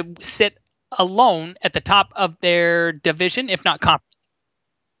chance to sit alone at the top of their division, if not conference.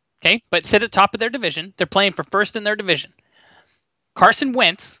 Okay, but sit at the top of their division. They're playing for first in their division. Carson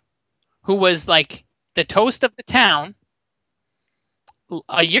Wentz, who was like the toast of the town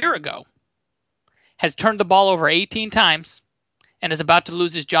a year ago, has turned the ball over 18 times and is about to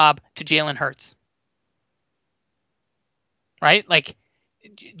lose his job to Jalen Hurts. Right? Like,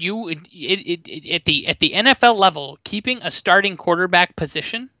 at the NFL level, keeping a starting quarterback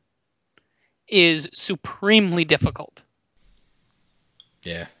position is supremely difficult.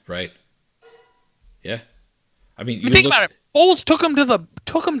 Yeah, right. Yeah. I mean, think about it. Foles took him to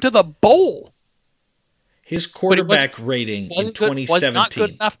the bowl. His quarterback rating in 2017 was not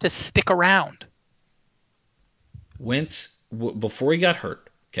good enough to stick around. Wentz, before he got hurt,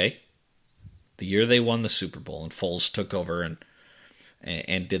 okay, the year they won the Super Bowl and Foles took over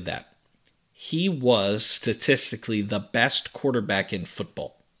and did that, he was statistically the best quarterback in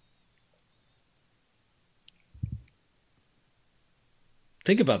football.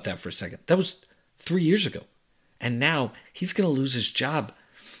 Think about that for a second. That was 3 years ago. And now he's going to lose his job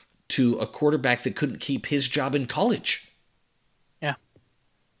to a quarterback that couldn't keep his job in college. Yeah.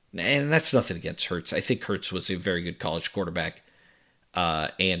 And that's nothing against Hurts. I think Hurts was a very good college quarterback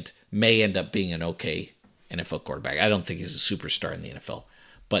and may end up being an okay NFL quarterback. I don't think he's a superstar in the NFL.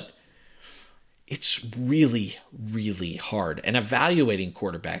 But it's really, really hard. And evaluating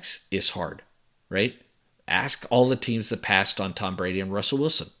quarterbacks is hard, right? Ask all the teams that passed on Tom Brady and Russell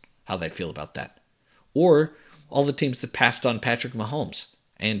Wilson how they feel about that. Or all the teams that passed on Patrick Mahomes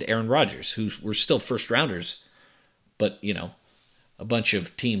and Aaron Rodgers, who were still first-rounders. But, you know, a bunch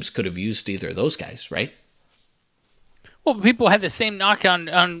of teams could have used either of those guys, right? Well, people had the same knock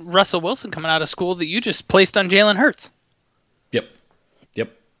on Russell Wilson coming out of school that you just placed on Jalen Hurts. Yep.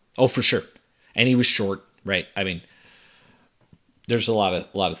 Oh, for sure. And he was short, right? I mean, there's a lot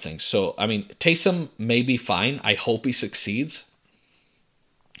of things. So, I mean, Taysom may be fine. I hope he succeeds.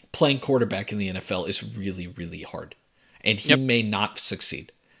 Playing quarterback in the NFL is really, really hard. And he may not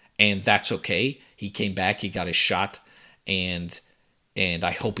succeed. And that's okay. He came back, he got his shot, and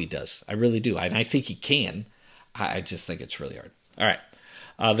I hope he does. I really do. And I think he can. I just think it's really hard. All right.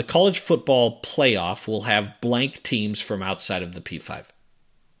 The college football playoff will have blank teams from outside of the P5.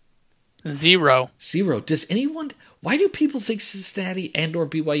 Zero. Does anyone... Why do people think Cincinnati and or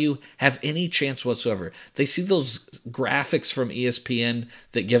BYU have any chance whatsoever? They see those graphics from ESPN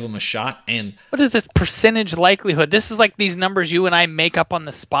that give them a shot, and... What is this percentage likelihood? This is like these numbers you and I make up on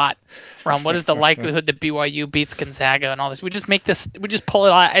the spot from what is the likelihood that BYU beats Gonzaga and all this. We just pull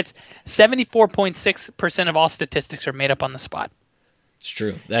it out. It's 74.6% of all statistics are made up on the spot. It's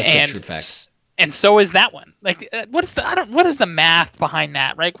true. That's a true fact. And so is that one. Like, what is the math behind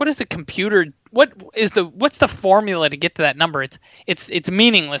that? Right? What is the computer? What's the formula to get to that number? It's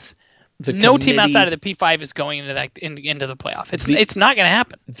meaningless. No team outside of the P5 is going into the playoff. It's not going to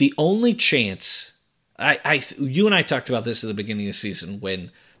happen. The only chance, you and I talked about this at the beginning of the season when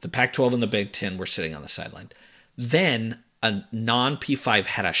the Pac-12 and the Big Ten were sitting on the sideline. Then a non-P5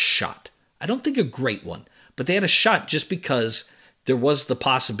 had a shot. I don't think a great one, but they had a shot just because there was the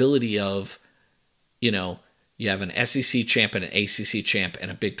possibility of, you know, you have an SEC champ and an ACC champ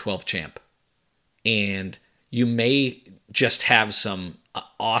and a Big 12 champ. And you may just have some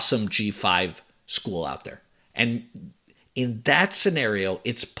awesome G5 school out there. And in that scenario,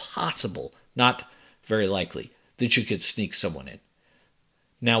 it's possible, not very likely, that you could sneak someone in.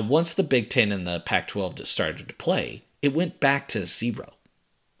 Now, once the Big Ten and the Pac-12 started to play, it went back to zero.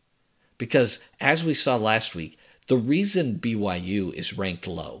 Because as we saw last week, the reason BYU is ranked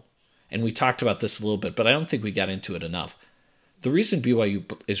low, and we talked about this a little bit, but I don't think we got into it enough. The reason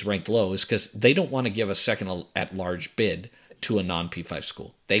BYU is ranked low is because they don't want to give a second at-large bid to a non-P5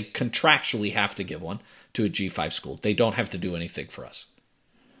 school. They contractually have to give one to a G5 school. They don't have to do anything for us.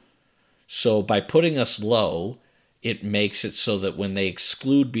 So by putting us low, it makes it so that when they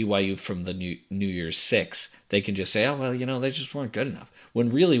exclude BYU from the New Year's Six, they can just say, oh, well, you know, they just weren't good enough. When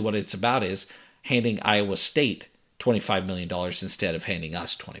really what it's about is handing Iowa State $25 million instead of handing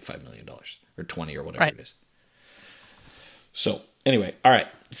us $25 million or 20 or whatever it is. So anyway, all right.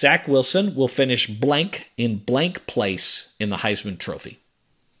 Zach Wilson will finish blank in blank place in the Heisman Trophy,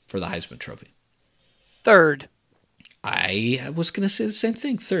 for the Heisman Trophy. Third. I was going to say the same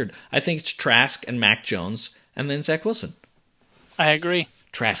thing. Third, I think it's Trask and Mac Jones, and then Zach Wilson. I agree.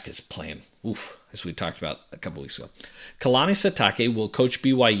 Trask is playing, as we talked about a couple weeks ago. Kalani Sitake will coach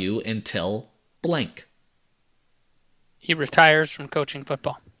BYU until blank. He retires from coaching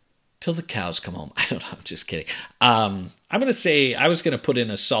football. Till the cows come home. I don't know. I'm just kidding. I'm going to say, I was going to put in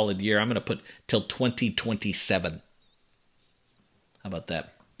a solid year. I'm going to put till 2027. How about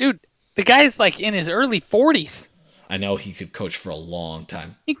that? Dude, the guy's like in his early 40s. I know he could coach for a long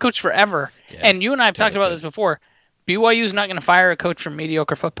time. He coached forever. Yeah, and you and I have talked about this before. BYU's not going to fire a coach for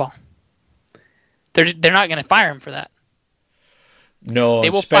mediocre football. They're not going to fire him for that. No, they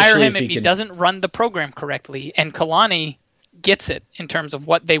will fire him if he doesn't run the program correctly. And Kalani gets it in terms of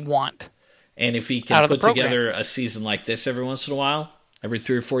what they want. And if he can put together a season like this every once in a while, every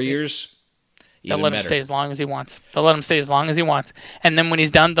 3 or 4 years, they'll let him stay as long as he wants. And then when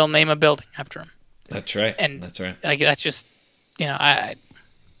he's done, they'll name a building after him. That's right. And that's right. Like that's just, yeah.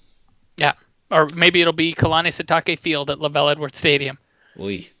 Or maybe it'll be Kalani Sitake Field at LaVell Edwards Stadium.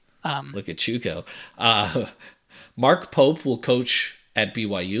 Look at Chuko. Mark Pope will coach at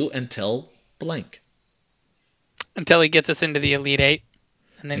BYU until blank. Until he gets us into the Elite Eight,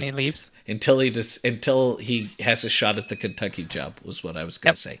 and then he leaves. Until he has a shot at the Kentucky job was what I was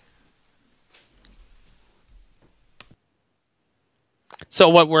going to say. So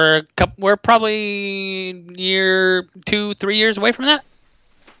what? We're probably 2-3 years away from that.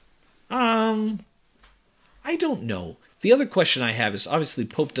 I don't know. The other question I have is obviously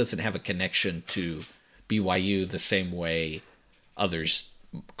Pope doesn't have a connection to BYU the same way others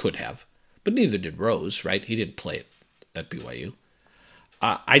could have, but neither did Rose, right? He didn't play at BYU.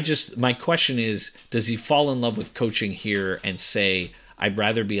 My question is, does he fall in love with coaching here and say, I'd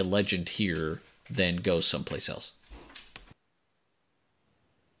rather be a legend here than go someplace else?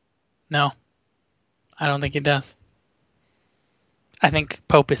 No, I don't think he does. I think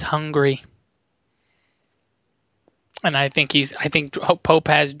Pope is hungry. And I think Pope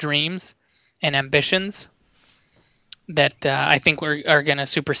has dreams and ambitions that I think are going to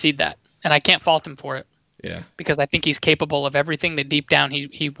supersede that. And I can't fault him for it. Yeah. Because I think he's capable of everything that deep down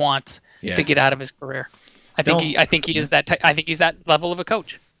he wants to get out of his career. I think he is that I think he's that level of a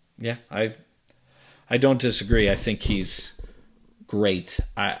coach. Yeah, I don't disagree. I think he's great.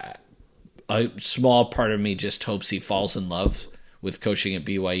 A small part of me just hopes he falls in love with coaching at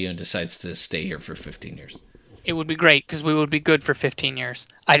BYU and decides to stay here for 15 years. It would be great because we would be good for 15 years.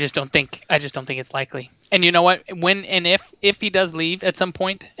 I just don't think it's likely. And you know what? When and if he does leave at some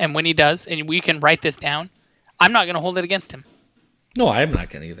point, and when he does, and we can write this down, I'm not going to hold it against him. No, I'm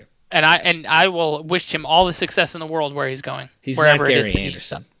not going to either. And I will wish him all the success in the world where he's going. He's not Gary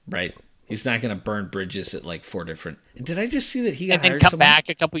Anderson, right? He's not going to burn bridges at like 4 different. Did I just see that he got hired? And then come back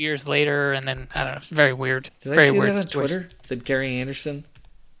a couple years later, and then I don't know. It's very weird. Did very I see weird that on situation. Twitter that Gary Anderson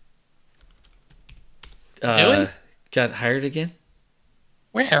Really? Got hired again?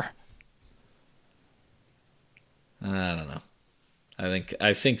 Where? I don't know.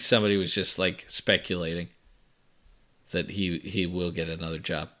 I think somebody was just like speculating that he will get another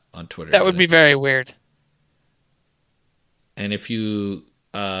job on Twitter. That would be very weird. And if you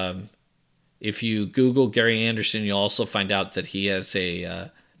Google Gary Anderson, you'll also find out that he has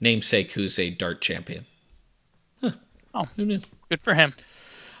a namesake who's a dart champion. Huh. Oh, who knew? Good for him.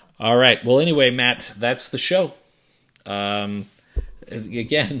 All right. Well, anyway, Matt, that's the show.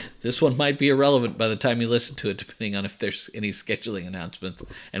 Again, this one might be irrelevant by the time you listen to it, depending on if there's any scheduling announcements.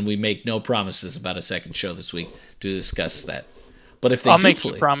 And we make no promises about a second show this week to discuss that. But if I'll make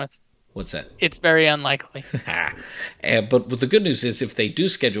you a promise. What's that? It's very unlikely. But the good news is, if they do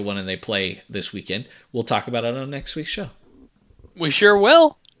schedule one and they play this weekend, we'll talk about it on next week's show. We sure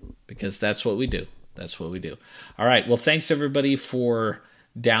will. Because that's what we do. That's what we do. All right. Well, thanks everybody for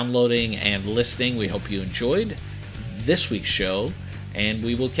downloading and listening. We hope you enjoyed this week's show, and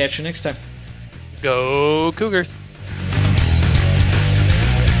we will catch you next time. Go Cougars.